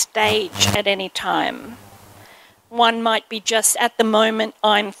same stage at any time. One might be just at the moment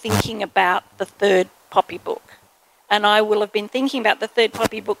I'm thinking about the third Poppy book, and I will have been thinking about the third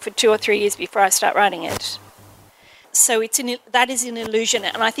Poppy book for 2 or 3 years before I start writing it. So that is an illusion,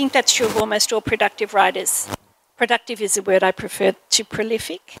 and I think that's true of almost all productive writers. Productive is a word I prefer to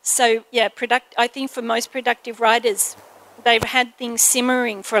prolific. So, yeah, I think for most productive writers, they've had things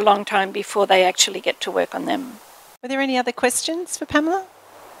simmering for a long time before they actually get to work on them. Were there any other questions for Pamela?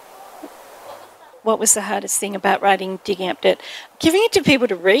 What was the hardest thing about writing Digging Up Dirt? Giving it to people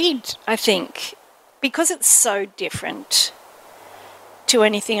to read, I think, because it's so different to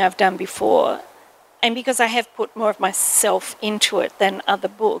anything I've done before. And because I have put more of myself into it than other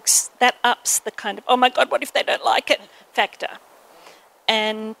books, that ups the kind of, oh my God, what if they don't like it factor.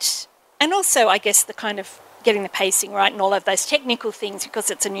 And also, I guess, the kind of getting the pacing right and all of those technical things,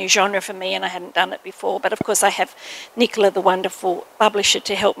 because it's a new genre for me and I hadn't done it before. But of course I have Nicola, the wonderful publisher,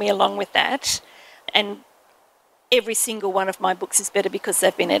 to help me along with that. And every single one of my books is better because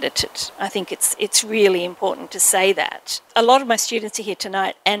they've been edited. I think it's really important to say that. A lot of my students are here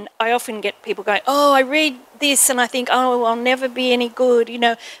tonight, and I often get people going, oh, I read this and I think, oh, I'll never be any good,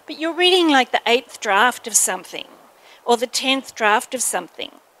 But you're reading like the 8th draft of something or the 10th draft of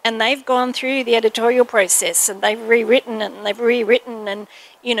something, and they've gone through the editorial process and they've rewritten it and they've rewritten and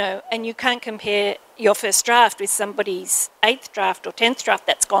you can't compare your first draft with somebody's 8th draft or 10th draft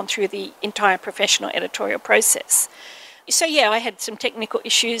that's gone through the entire professional editorial process. So, yeah, I had some technical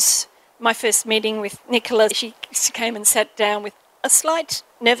issues. My first meeting with Nicola, she came and sat down with a slight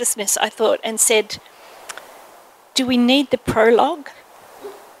nervousness, I thought, and said, do we need the prologue?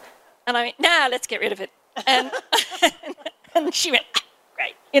 And I went, nah, let's get rid of it. And, and she went,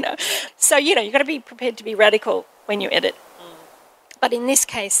 great, So, you've got to be prepared to be radical when you edit. But in this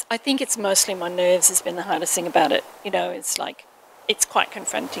case, I think it's mostly my nerves has been the hardest thing about it. It's like, it's quite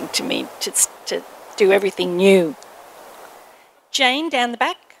confronting to me to do everything new. Jane, down the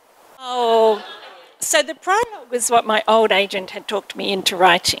back. Oh, so the prologue was what my old agent had talked me into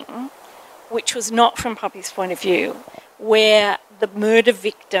writing, which was not from Poppy's point of view, where the murder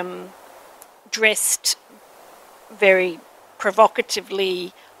victim, dressed very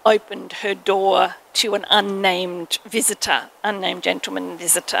provocatively, opened her door to an unnamed gentleman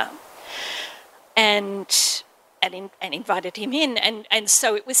visitor, and invited him in. And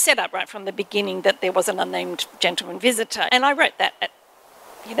so it was set up right from the beginning that there was an unnamed gentleman visitor. And I wrote that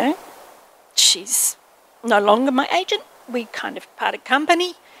she's no longer my agent. We kind of parted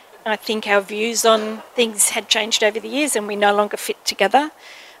company. I think our views on things had changed over the years and we no longer fit together.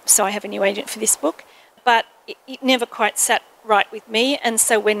 So I have a new agent for this book. But it never quite sat right with me, and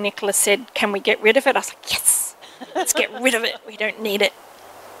so when Nicola said, can we get rid of it, I was like, yes, let's get rid of it, we don't need it.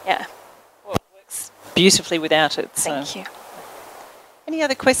 Yeah. Well, it works beautifully without it. So. Thank you. Any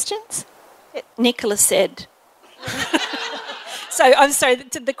other questions? Nicola said. So I'm sorry,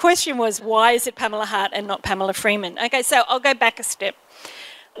 the question was, why is it Pamela Hart and not Pamela Freeman? Okay, so I'll go back a step.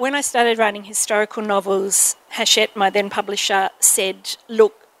 When I started writing historical novels, Hachette, my then publisher, said,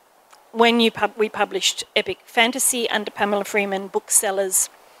 look, when we published Epic Fantasy under Pamela Freeman, booksellers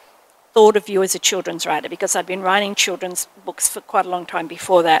thought of you as a children's writer, because I'd been writing children's books for quite a long time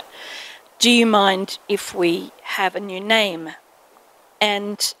before that. Do you mind if we have a new name?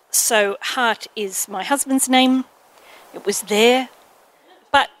 And so Hart is my husband's name. It was there.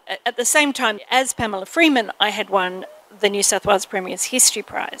 But at the same time, as Pamela Freeman, I had won the New South Wales Premier's History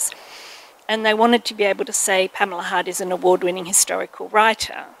Prize. And they wanted to be able to say Pamela Hart is an award-winning historical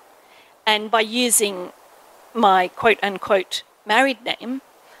writer. And by using my quote-unquote married name,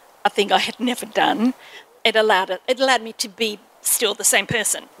 a thing I had never done, it allowed me to be still the same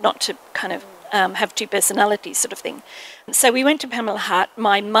person, not to kind of have two personalities sort of thing. So we went to Pamela Hart.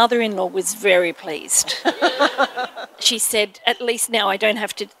 My mother-in-law was very pleased. She said, at least now I don't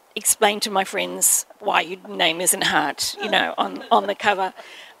have to explain to my friends why your name isn't Hart, on the cover.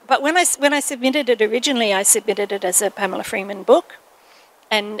 But when I submitted it originally, I submitted it as a Pamela Freeman book.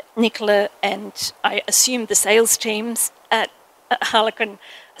 And Nicola and I assumed the sales teams at Harlequin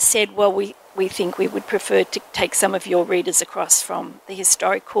said, well, we think we would prefer to take some of your readers across from the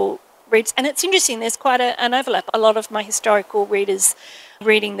historical reads. And it's interesting, there's quite an overlap. A lot of my historical readers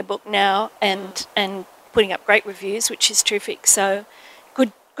reading the book now and putting up great reviews, which is terrific. So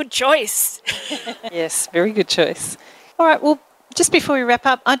good choice. Yes, very good choice. All right, well, just before we wrap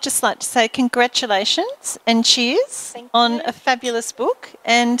up, I'd just like to say congratulations and cheers on a fabulous book.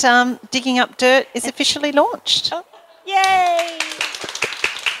 And Digging Up Dirt is officially launched. Oh, yay!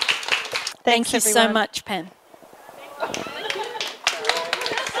 Thanks, Thank you everyone. so much, Pam.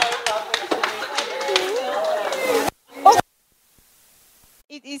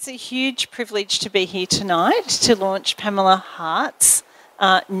 It is a huge privilege to be here tonight to launch Pamela Hart's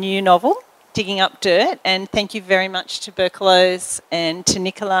new novel, Digging Up Dirt, and thank you very much to Berkelows and to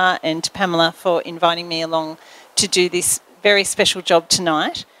Nicola and to Pamela for inviting me along to do this very special job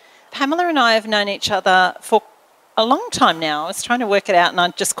tonight. Pamela and I have known each other for a long time now. I was trying to work it out and I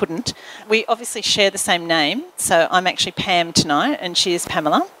just couldn't. We obviously share the same name, so I'm actually Pam tonight and she is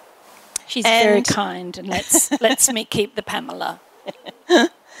Pamela. She's very kind and lets me keep the Pamela.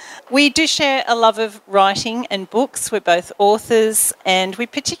 We do share a love of writing and books. We're both authors and we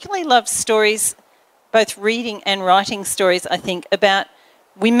particularly love stories, both reading and writing stories, I think, about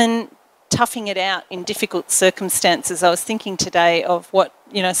women toughing it out in difficult circumstances. I was thinking today of what,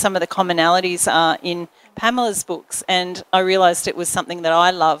 some of the commonalities are in Pamela's books, and I realised it was something that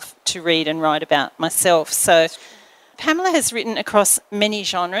I love to read and write about myself. So Pamela has written across many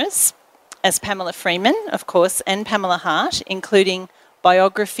genres, as Pamela Freeman, of course, and Pamela Hart, including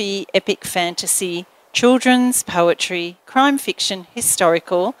biography, epic fantasy, children's, poetry, crime fiction,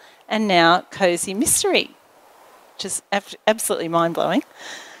 historical, and now cosy mystery, which is absolutely mind-blowing.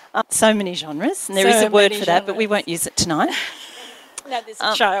 So many genres, and there is a word for that, but we won't use it tonight. No, there's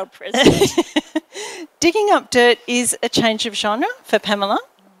a child present. Digging Up Dirt is a change of genre for Pamela,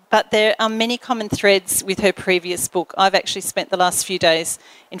 but there are many common threads with her previous book. I've actually spent the last few days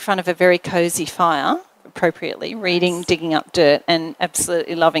in front of a very cosy fire, appropriately, reading Digging Up Dirt and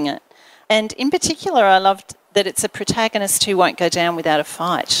absolutely loving it. And in particular, I loved that it's a protagonist who won't go down without a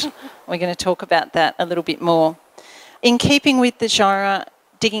fight. We're going to talk about that a little bit more. In keeping with the genre,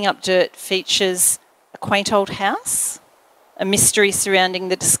 Digging Up Dirt features a quaint old house, a mystery surrounding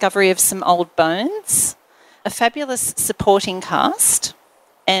the discovery of some old bones, a fabulous supporting cast,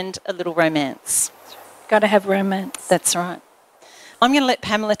 and a little romance. Got to have romance. That's right. I'm going to let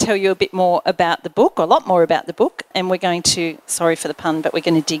Pamela tell you a bit more about the book, or a lot more about the book, and we're going to, sorry for the pun, but we're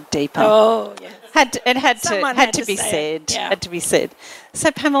going to dig deeper. Oh, yes. It had to be said. Yeah. Had to be said.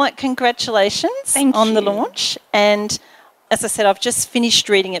 So, Pamela, congratulations on the launch. And as I said, I've just finished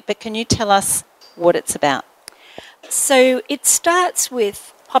reading it, but can you tell us what it's about? So it starts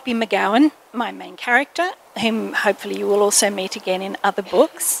with Poppy McGowan, my main character, whom hopefully you will also meet again in other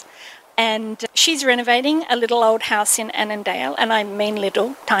books. And she's renovating a little old house in Annandale, and I mean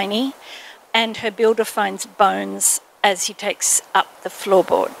little, tiny, and her builder finds bones as he takes up the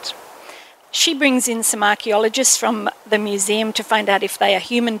floorboard. She brings in some archaeologists from the museum to find out if they are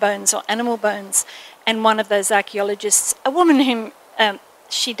human bones or animal bones, and one of those archaeologists, a woman whom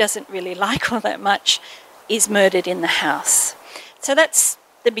she doesn't really like all that much, is murdered in the house. So that's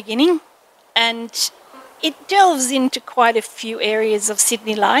the beginning, and it delves into quite a few areas of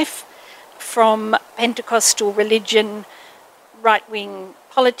Sydney life, from Pentecostal religion, right-wing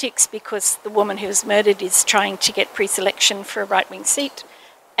politics, because the woman who was murdered is trying to get pre-selection for a right-wing seat,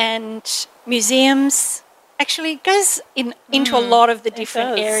 and museums. Actually, it goes into a lot of the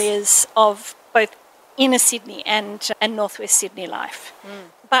different areas of both inner Sydney and northwest Sydney life.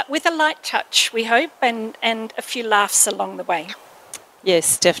 But with a light touch, we hope, and a few laughs along the way.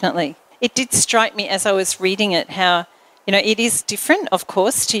 Yes, definitely. It did strike me as I was reading it how, it is different, of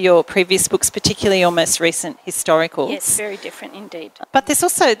course, to your previous books, particularly your most recent historicals. Yes, very different indeed. But there's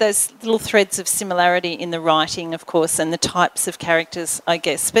also those little threads of similarity in the writing, of course, and the types of characters, I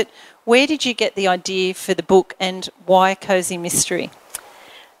guess. But where did you get the idea for the book, and why cosy mystery?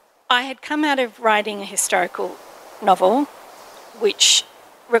 I had come out of writing a historical novel, which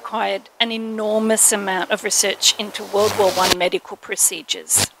required an enormous amount of research into World War I medical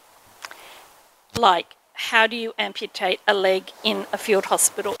procedures. Like, how do you amputate a leg in a field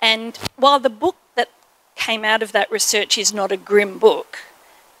hospital? And while the book that came out of that research is not a grim book,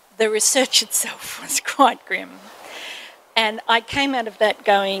 the research itself was quite grim. And I came out of that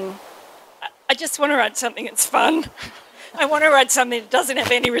going, I just want to write something that's fun. I want to write something that doesn't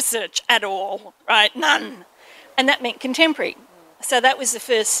have any research at all, right? None. And that meant contemporary. So that was the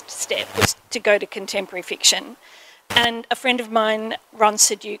first step, was to go to contemporary fiction. And a friend of mine, Ron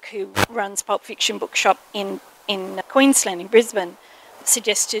Saduke, who runs Pulp Fiction Bookshop in Queensland, in Brisbane,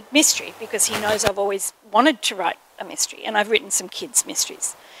 suggested mystery, because he knows I've always wanted to write a mystery, and I've written some kids'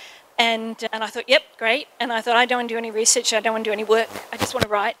 mysteries. And I thought, yep, great. And I thought, I don't want to do any research. I don't want to do any work. I just want to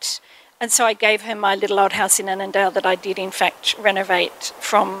write. And so I gave her my little old house in Annandale that I did, in fact, renovate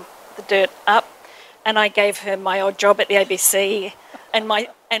from the dirt up. And I gave her my odd job at the ABC.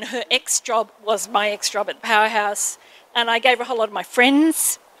 And her ex-job was my ex-job at the Powerhouse. And I gave her a whole lot of my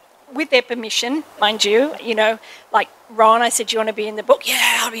friends, with their permission, mind you. You know, like Ron, I said, do you want to be in the book?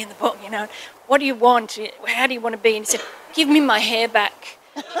 Yeah, I'll be in the book, you know. What do you want? How do you want to be? And he said, give me my hair back.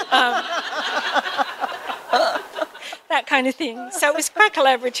 That kind of thing. So it was quite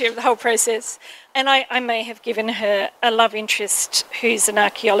collaborative, the whole process. And I may have given her a love interest who's an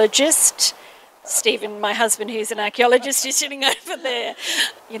archaeologist. Stephen, my husband, who's an archaeologist, is sitting over there,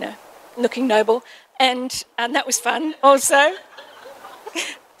 you know, looking noble. And that was fun also.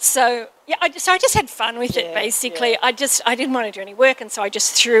 So, yeah, I just had fun with it, basically. Yeah. I didn't want to do any work, and so I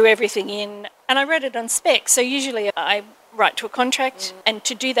just threw everything in. And I wrote it on spec. So usually I write to a contract, and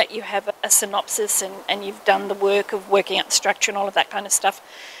to do that you have a synopsis and you've done the work of working out the structure and all of that kind of stuff.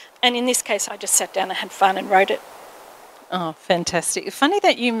 And in this case, I just sat down and had fun and wrote it. Oh, fantastic. Funny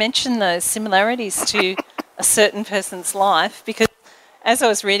that you mentioned those similarities to a certain person's life, because as I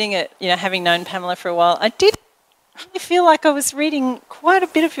was reading it, you know, having known Pamela for a while, I did feel like I was reading quite a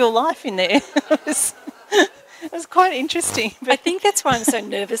bit of your life in there. It was quite interesting. I think that's why I'm so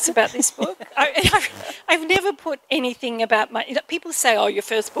nervous about this book. I've never put anything about my... People say, oh, your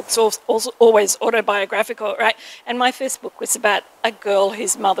first book's always autobiographical, right? And my first book was about a girl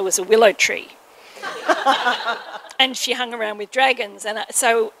whose mother was a willow tree. And she hung around with dragons. And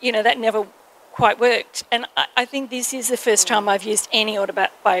so, you know, that never quite worked. And I think this is the first time I've used any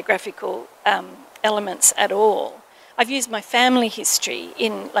autobiographical elements at all. I've used my family history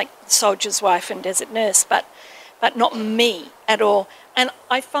in, like, Soldier's Wife and Desert Nurse, but not me at all. And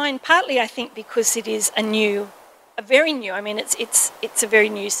I find partly, I think, because it is a very new, I mean, it's a very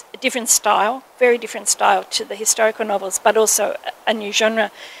new, different style, very different style to the historical novels, but also a new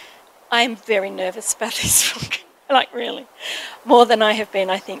genre. I am very nervous about this book, like really, more than I have been,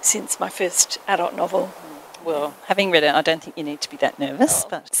 I think, since my first adult novel. Well, having read it, I don't think you need to be that nervous.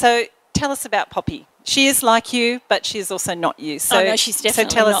 But so tell us about Poppy. She is like you, but she is also not you. So, no, she's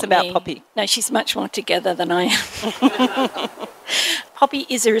definitely so tell us not about me. Poppy. No, she's much more together than I am. Poppy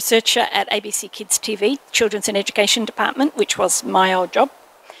is a researcher at ABC Kids TV, Children's and Education Department, which was my old job.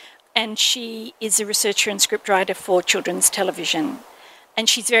 And she is a researcher and scriptwriter for children's television. And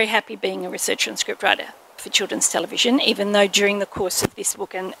she's very happy being a researcher and scriptwriter for children's television, even though during the course of this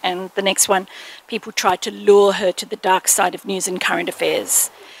book and the next one, people tried to lure her to the dark side of news and current affairs.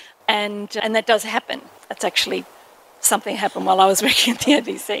 And that does happen. That's actually something happened while I was working at the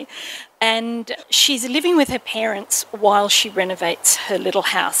ABC. And she's living with her parents while she renovates her little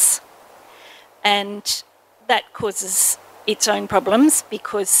house. And that causes its own problems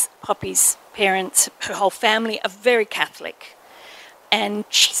because Poppy's parents, her whole family, are very Catholic. And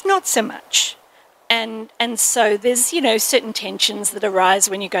she's not so much. And so there's, you know, certain tensions that arise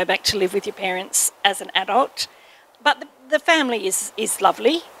when you go back to live with your parents as an adult. But the family is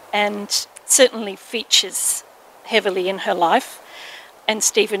lovely and certainly features heavily in her life. And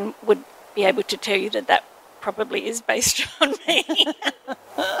Stephen would be able to tell you that probably is based on me.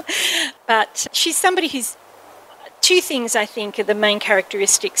 But she's somebody who's... Two things, I think, are the main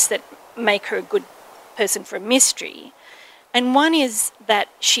characteristics that make her a good person for a mystery. And one is that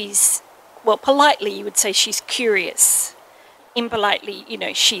she's, well, politely you would say she's curious. Impolitely, you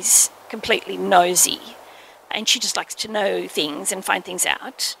know, she's completely nosy. And she just likes to know things and find things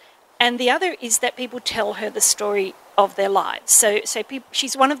out. And the other is that people tell her the story of their lives. So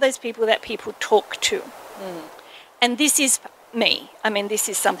she's one of those people that people talk to. And this is me. I mean, this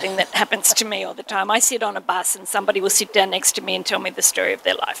is something that happens to me all the time. I sit on a bus and somebody will sit down next to me and tell me the story of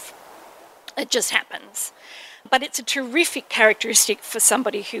their life. It just happens. But it's a terrific characteristic for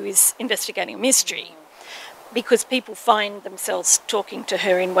somebody who is investigating a mystery because people find themselves talking to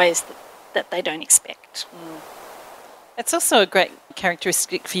her in ways that they don't expect. It's also a great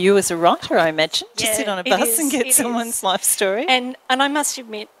characteristic for you as a writer, I imagine, to sit on a bus and get it someone's is. life story. And I must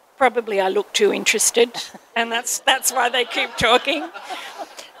admit, probably I look too interested, and that's why they keep talking.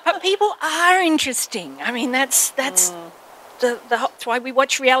 But people are interesting. I mean, that's why we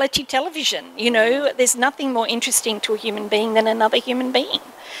watch reality television. You know, there's nothing more interesting to a human being than another human being.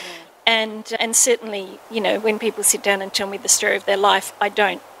 And certainly, you know, when people sit down and tell me the story of their life, I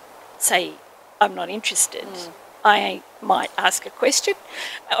don't say I'm not interested. I might ask a question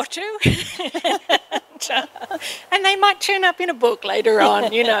or two, and they might turn up in a book later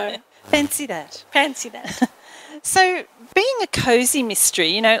on, you know. Fancy that. Fancy that. So being a cosy mystery,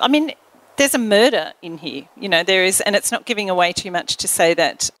 you know, I mean, there's a murder in here. You know, there is, and it's not giving away too much to say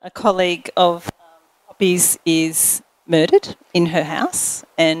that a colleague of Poppy's is murdered in her house,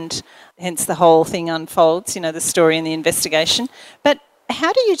 and hence the whole thing unfolds, you know, the story and the investigation. But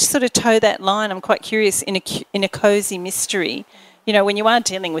how do you sort of toe that line? I'm quite curious in a cosy mystery, you know, when you are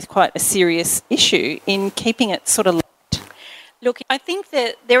dealing with quite a serious issue, in keeping it sort of light. Look, I think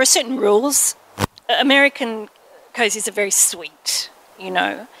that there are certain rules. American cozies are very sweet, you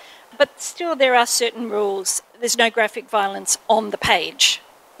know, but still there are certain rules. There's no graphic violence on the page.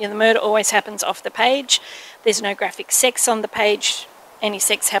 You know, the murder always happens off the page. There's no graphic sex on the page. Any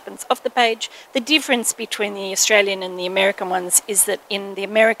sex happens off the page. The difference between the Australian and the American ones is that in the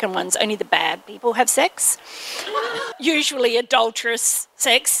American ones, only the bad people have sex, usually adulterous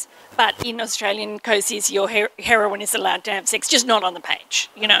sex. But in Australian cozies, your heroine is allowed to have sex, just not on the page,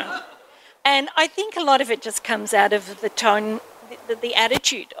 you know. And I think a lot of it just comes out of the tone, the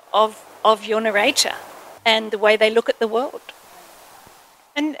attitude of your narrator and the way they look at the world.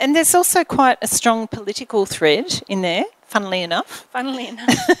 And there's also quite a strong political thread in there, funnily enough.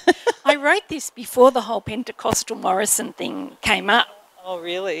 I wrote this before the whole Pentecostal Morrison thing came up. Oh,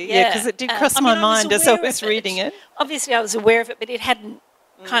 really? Yeah, because it did cross my mind as I was reading it. Obviously, I was aware of it, but it hadn't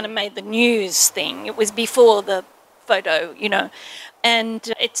kind of made the news thing. It was before the photo, you know.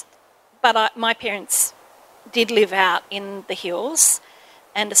 And my parents did live out in the hills,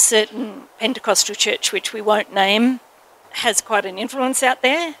 and a certain Pentecostal church, which we won't name, has quite an influence out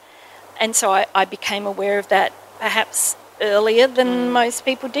there. And so I became aware of that perhaps earlier than most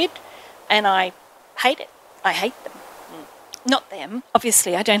people did, and I hate it. I hate them. Not them,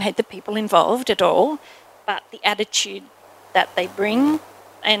 obviously. I don't hate the people involved at all, but the attitude that they bring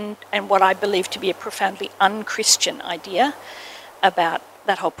and what I believe to be a profoundly un-Christian idea about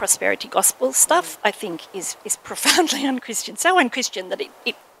that whole prosperity gospel stuff, I think is profoundly un-Christian. So un-Christian that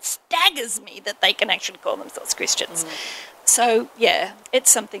it staggers me that they can actually call themselves Christians. So, yeah, it's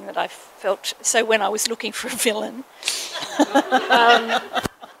something that I felt. So when I was looking for a villain,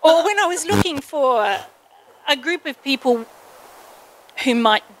 or when I was looking for a group of people who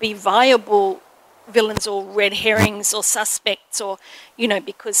might be viable villains or red herrings or suspects, or, you know,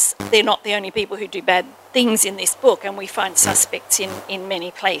 because they're not the only people who do bad things in this book, and we find suspects in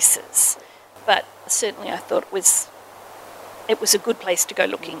many places. But certainly I thought it was a good place to go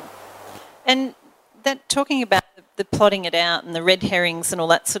looking. And that talking about the plotting it out and the red herrings and all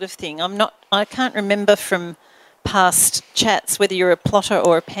that sort of thing, I can't remember from past chats whether you're a plotter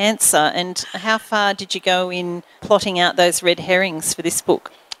or a pantser, and how far did you go in plotting out those red herrings for this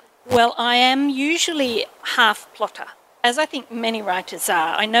book? Well, I am usually half plotter, as I think many writers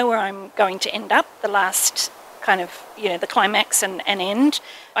are. I know where I'm going to end up, the last kind of, you know, the climax and end.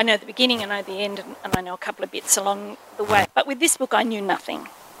 I know the beginning, I know the end, and I know a couple of bits along the way. But with this book, I knew nothing.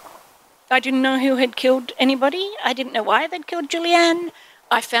 I didn't know who had killed anybody. I didn't know why they'd killed Julianne.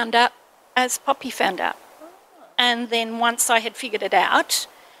 I found out as Poppy found out. And then once I had figured it out,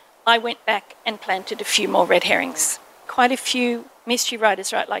 I went back and planted a few more red herrings. Quite a few mystery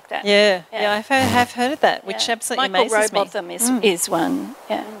writers write like that. Yeah, I have heard of that, which absolutely amazes me. Michael Robotham is one,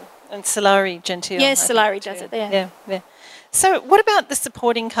 yeah. And Solari Gentile. Yes, Solari does it there. Yeah. So what about the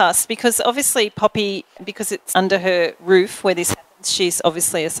supporting cast? Because obviously Poppy, because it's under her roof where this happens, she's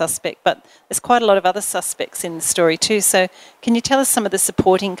obviously a suspect, but there's quite a lot of other suspects in the story too. So can you tell us some of the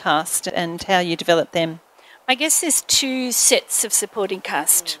supporting cast and how you develop them? I guess there's two sets of supporting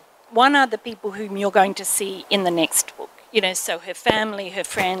cast. One are the people whom you're going to see in the next book. You know, so her family, her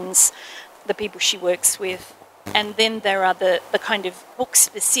friends, the people she works with. And then there are the kind of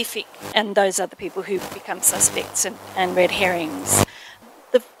book-specific, and those are the people who become suspects and red herrings.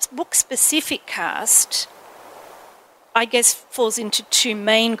 The book-specific cast, I guess, falls into two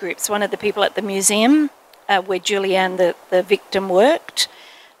main groups. One are the people at the museum where Julianne, the victim, worked,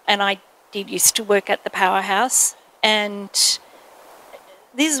 and I did used to work at the Powerhouse. And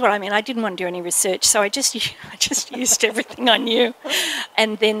this is what I mean. I didn't want to do any research, so I just used everything I knew.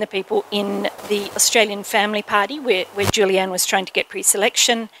 And then the people in the Australian Family Party, where Julianne was trying to get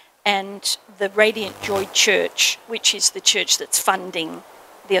pre-selection, and the Radiant Joy Church, which is the church that's funding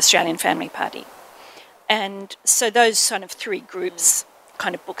the Australian Family Party. And so those kind of three groups,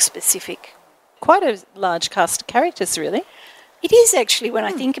 kind of book-specific. Quite a large cast of characters, really. It is actually when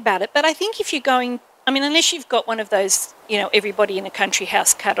I think about it. But I think if you're going, I mean, unless you've got one of those, you know, everybody in a country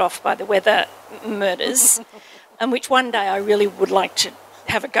house cut off by the weather murders, and which one day I really would like to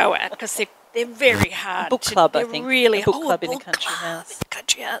have a go at, because they're very hard. Book club, I think. Really, a book club in a country house.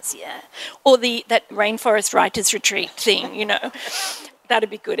 Country house, yeah. Or that rainforest writers retreat thing, you know. That'd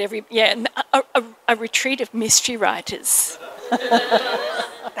be good. And a retreat of mystery writers.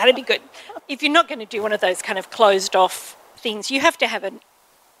 That'd be good. If you're not going to do one of those kind of closed off things, you have to have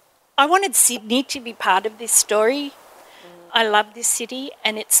I wanted Sydney to be part of this story. I love this city,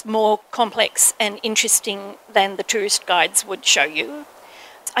 and it's more complex and interesting than the tourist guides would show you.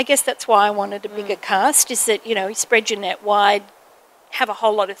 I guess that's why I wanted a bigger cast, is that, you spread your net wide, have a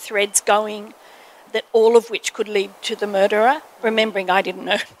whole lot of threads going, that all of which could lead to the murderer. Remembering I didn't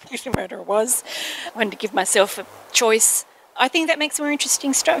know who the murderer was. I wanted to give myself a choice. I think that makes a more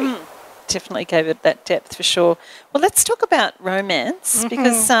interesting story. Definitely gave it that depth for sure. Well, let's talk about romance,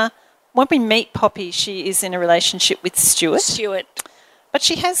 because when we meet Poppy, she is in a relationship with Stuart. But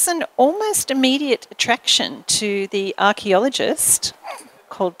she has an almost immediate attraction to the archaeologist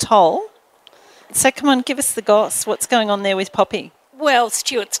called Toll. So come on, give us the goss. What's going on there with Poppy? Well,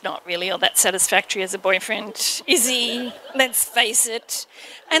 Stuart's not really all that satisfactory as a boyfriend, is he? Let's face it.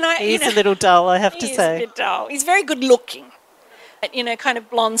 And He's a little dull, I have to say. He's a bit dull. He's very good looking, kind of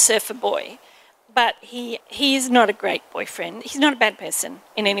blonde surfer boy. But he is not a great boyfriend. He's not a bad person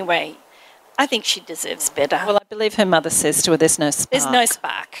in any way. I think she deserves better. Well, I believe her mother says to her, there's no spark. There's no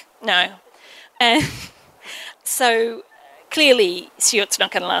spark, no. And so clearly Stuart's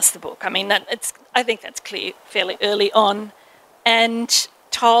not going to last the book. I mean, I think that's clear fairly early on. And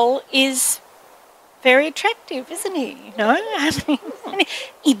Toll is very attractive, isn't he? I mean,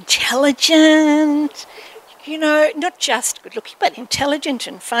 intelligent, not just good looking, but intelligent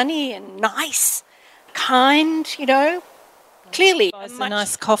and funny and nice, kind, Clearly. Buys a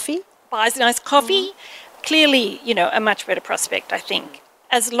nice coffee. Clearly, a much better prospect, I think.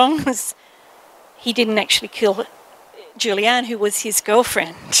 As long as he didn't actually kill Julianne, who was his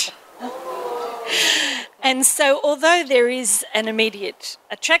girlfriend. And so, although there is an immediate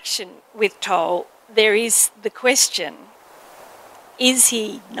attraction with Toll, there is the question, is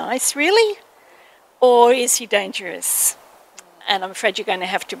he nice, really? Or is he dangerous? And I'm afraid you're going to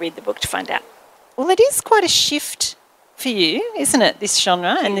have to read the book to find out. Well, it is quite a shift for you, isn't it, this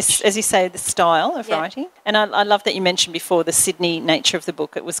genre and this, as you say, the style of writing? And I love that you mentioned before the Sydney nature of the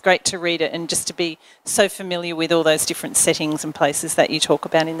book. It was great to read it and just to be so familiar with all those different settings and places that you talk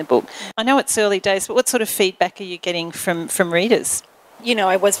about in the book. I know it's early days, but what sort of feedback are you getting from readers?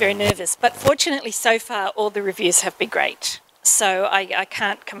 I was very nervous, but fortunately so far all the reviews have been great. So I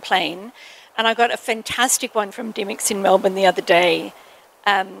can't complain. And I got a fantastic one from Dimmicks in Melbourne the other day,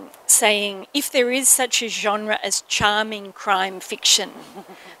 saying, if there is such a genre as charming crime fiction,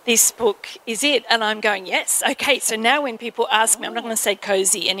 this book is it. And I'm going, yes, okay. So now when people ask me, I'm not going to say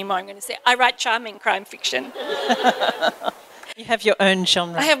cosy anymore. I'm going to say, I write charming crime fiction. You have your own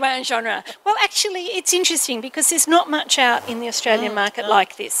genre. I have my own genre. Well, actually, it's interesting because there's not much out in the Australian market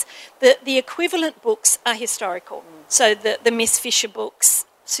like this. The equivalent books are historical. So the Miss Fisher books,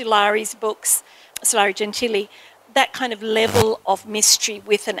 Sulari's books, Sulari Gentili, that kind of level of mystery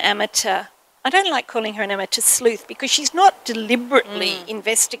with an amateur. I don't like calling her an amateur sleuth because she's not deliberately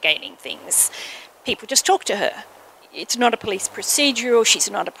investigating things. People just talk to her. It's not a police procedural.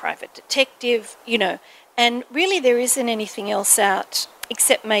 She's not a private detective, And really there isn't anything else out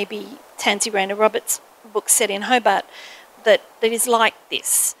except maybe Tansy Rayner Roberts' book set in Hobart that is like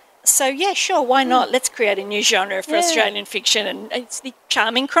this. So, yeah, sure, why not? Let's create a new genre for Australian fiction, and it's the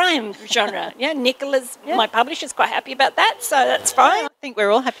charming crime genre. Yeah, Nicola's, my publisher's quite happy about that, so that's fine. I think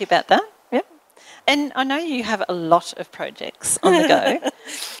we're all happy about that. Yep. And I know you have a lot of projects on the go.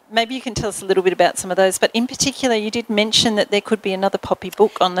 Maybe you can tell us a little bit about some of those, but in particular you did mention that there could be another Poppy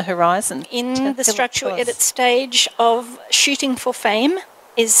book on the horizon. In the structural edit stage of Shooting for Fame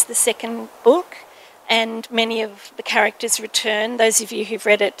is the second book. And many of the characters return. Those of you who've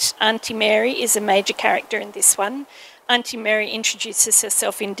read it, Auntie Mary is a major character in this one. Auntie Mary introduces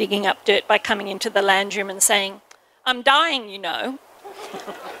herself in Digging Up Dirt by coming into the lounge room and saying, I'm dying,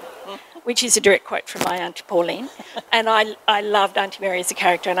 which is a direct quote from my Auntie Pauline. And I loved Auntie Mary as a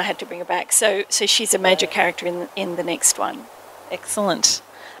character and I had to bring her back. So she's a major character in the next one. Excellent.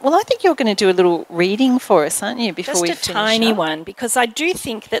 Well, I think you're going to do a little reading for us, aren't you, before we finish up? Just a tiny one, because I do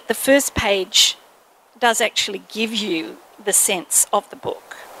think that the first page does actually give you the sense of the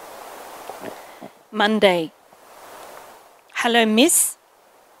book. Monday. Hello, miss.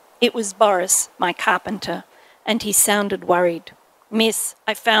 It was Boris, my carpenter, and he sounded worried. Miss,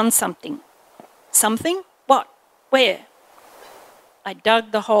 I found something. Something? What? Where? I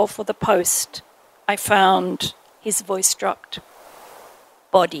dug the hole for the post. I found... His voice dropped.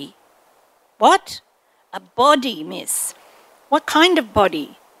 Body. What? A body, miss. What kind of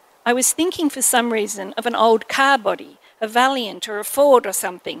body? I was thinking for some reason of an old car body, a Valiant or a Ford or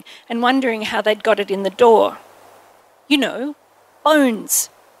something, and wondering how they'd got it in the door.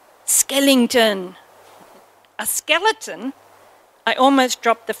 Bones. Skellington. A skeleton? I almost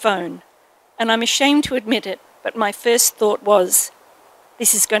dropped the phone. And I'm ashamed to admit it, but my first thought was,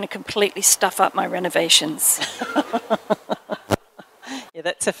 this is going to completely stuff up my renovations. Yeah,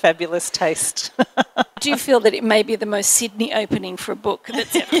 that's a fabulous taste. I do feel that it may be the most Sydney opening for a book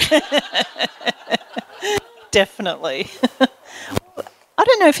that's ever. Definitely. I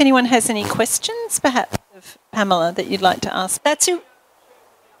don't know if anyone has any questions, perhaps, of Pamela that you'd like to ask. That's a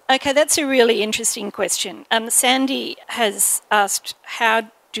really interesting question. Sandy has asked,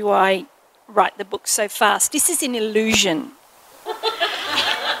 how do I write the book so fast? This is an illusion.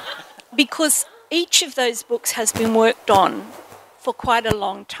 Because each of those books has been worked on for quite a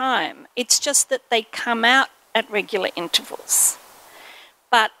long time. It's just that they come out at regular intervals.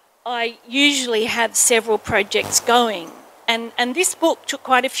 But I usually have several projects going, and this book took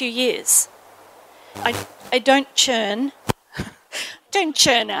quite a few years. I don't churn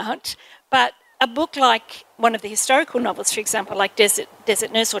out, but a book like one of the historical novels, for example, like Desert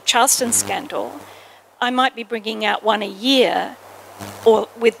Nurse or Charleston Scandal, I might be bringing out one a year, or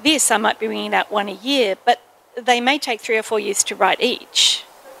with this I might be bringing out one a year, but they may take 3 or 4 years to write each.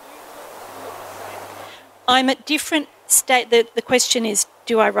 I'm at different the question is,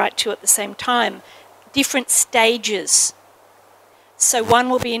 do I write 2 at the same time? Different stages. So one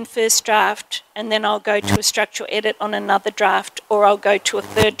will be in first draft, and then I'll go to a structural edit on another draft, or I'll go to a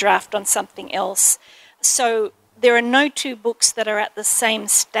third draft on something else. So there are no 2 books that are at the same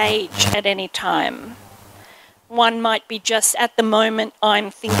stage at any time. One might be just at the moment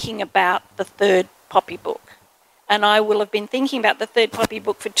I'm thinking about the third Poppy book, and I will have been thinking about the third Poppy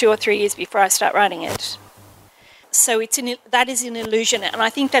book for 2 or 3 years before I start writing it. So that is an illusion, and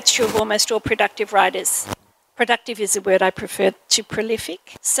I think that's true of almost all productive writers. Productive is a word I prefer to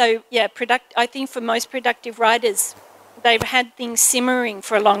prolific. So, yeah, I think for most productive writers, they've had things simmering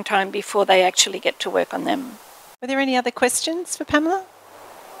for a long time before they actually get to work on them. Were there any other questions for Pamela?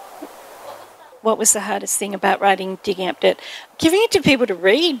 What was the hardest thing about writing Digging Up Dirt? Giving it to people to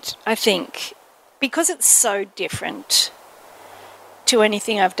read, I think, because it's so different to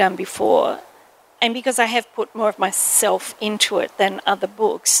anything I've done before. And because I have put more of myself into it than other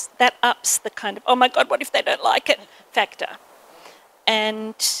books, that ups the kind of, oh my God, what if they don't like it factor.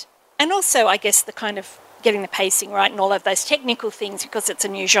 And also, I guess, the kind of getting the pacing right and all of those technical things, because it's a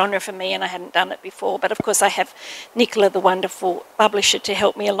new genre for me and I hadn't done it before. But of course I have Nicola, the wonderful publisher, to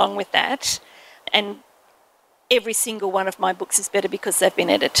help me along with that. And every single one of my books is better because they've been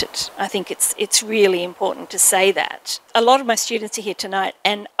edited. I think it's really important to say that. A lot of my students are here tonight,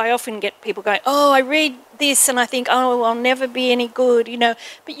 and I often get people going, oh, I read this and I think, oh, I'll never be any good,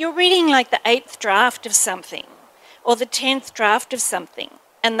 But you're reading like the 8th draft of something or the 10th draft of something,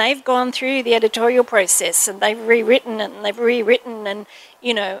 and they've gone through the editorial process and they've rewritten it and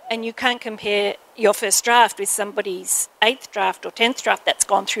and you can't compare your first draft with somebody's 8th draft or 10th draft that's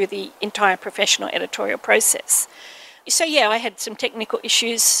gone through the entire professional editorial process. So, yeah, I had some technical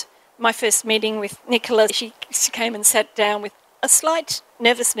issues. My first meeting with Nicola, she came and sat down with a slight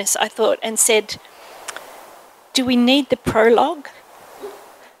nervousness, I thought, and said, do we need the prologue?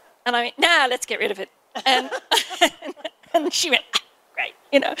 And I went, nah, let's get rid of it. And, and she went, great,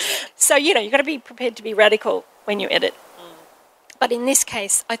 So, you've got to be prepared to be radical when you edit. But in this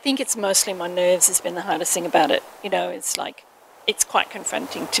case, I think it's mostly my nerves has been the hardest thing about it. It's like, it's quite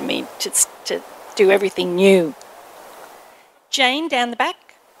confronting to me to do everything new. Jane, down the back.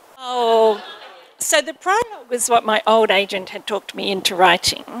 Oh, so the prologue was what my old agent had talked me into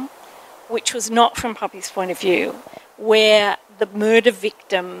writing, which was not from Poppy's point of view, where the murder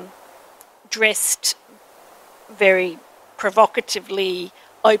victim, dressed very provocatively,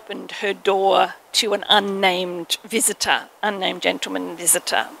 opened her door to an unnamed gentleman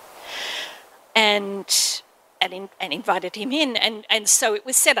visitor, and invited him in. And so it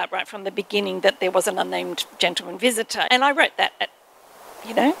was set up right from the beginning that there was an unnamed gentleman visitor. And I wrote that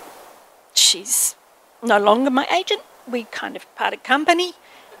she's no longer my agent. We kind of parted company.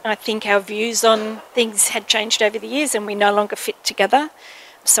 I think our views on things had changed over the years and we no longer fit together.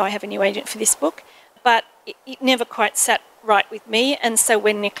 So I have a new agent for this book. But it never quite sat right with me, and so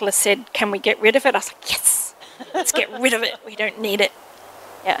when Nicola said, can we get rid of it, I was like, yes, let's get rid of it, we don't need it.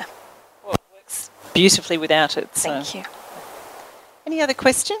 Yeah. Well, it works beautifully without it. So. Thank you. Any other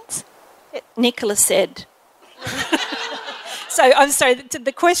questions? Nicola said. So I'm sorry,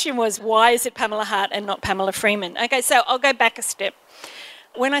 the question was, why is it Pamela Hart and not Pamela Freeman? Okay, so I'll go back a step.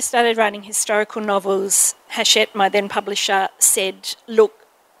 When I started writing historical novels, Hachette, my then publisher, said, look,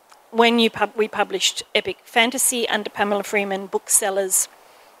 when we published Epic Fantasy under Pamela Freeman, booksellers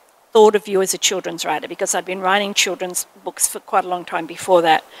thought of you as a children's writer, because I'd been writing children's books for quite a long time before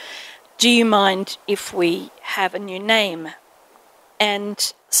that. Do you mind if we have a new name?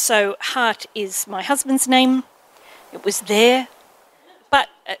 And so Hart is my husband's name. It was there. But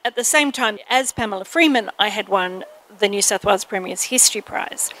at the same time, as Pamela Freeman, I had won the New South Wales Premier's History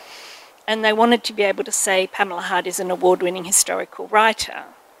Prize. And they wanted to be able to say Pamela Hart is an award-winning historical writer.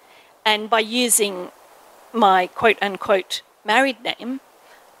 And by using my quote-unquote married name,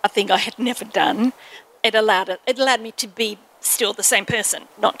 a thing I had never done, it allowed me to be still the same person,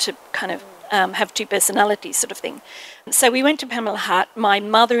 not to kind of have two personalities sort of thing. So we went to Pamela Hart. My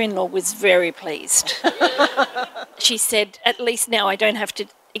mother-in-law was very pleased. She said, at least now I don't have to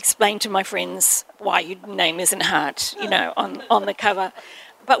explain to my friends why your name isn't Hart, on the cover.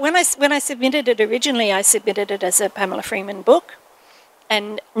 But when I submitted it originally, I submitted it as a Pamela Freeman book.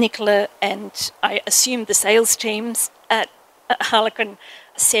 And Nicola and I assumed the sales teams at Harlequin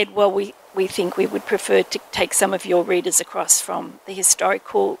said, well, we think we would prefer to take some of your readers across from the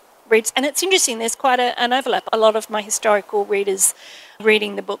historical reads. And it's interesting, there's quite an overlap. A lot of my historical readers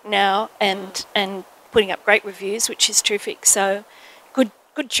reading the book now and putting up great reviews, which is terrific. So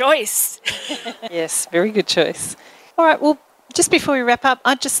good choice. Yes, very good choice. All right, well, just before we wrap up,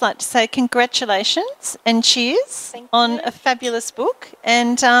 I'd just like to say congratulations and cheers on a fabulous book.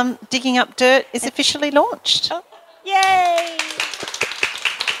 And Digging Up Dirt is officially launched. Oh, yay!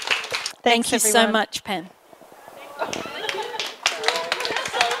 Thanks, Thank you everyone. so much, Pam.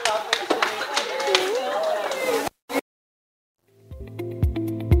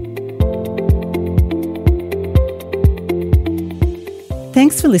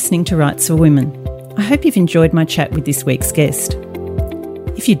 Thanks for listening to Rights for Women. I hope you've enjoyed my chat with this week's guest.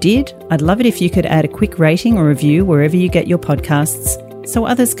 If you did, I'd love it if you could add a quick rating or review wherever you get your podcasts so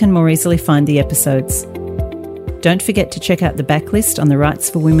others can more easily find the episodes. Don't forget to check out the backlist on the Rights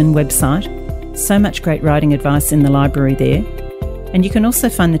for Women website. So much great writing advice in the library there. And you can also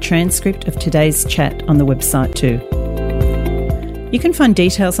find the transcript of today's chat on the website too. You can find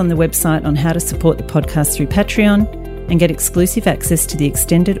details on the website on how to support the podcast through Patreon and get exclusive access to the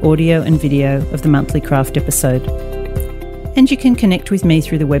extended audio and video of the monthly craft episode. And you can connect with me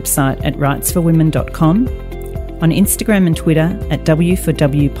through the website at rightsforwomen.com, on Instagram and Twitter at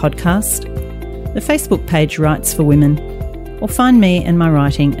W4W Podcast, the Facebook page Rights for Women, or find me and my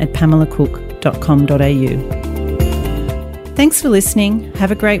writing at pamelacook.com.au. Thanks for listening,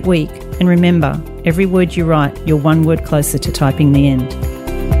 have a great week, and remember, every word you write, you're one word closer to typing the end.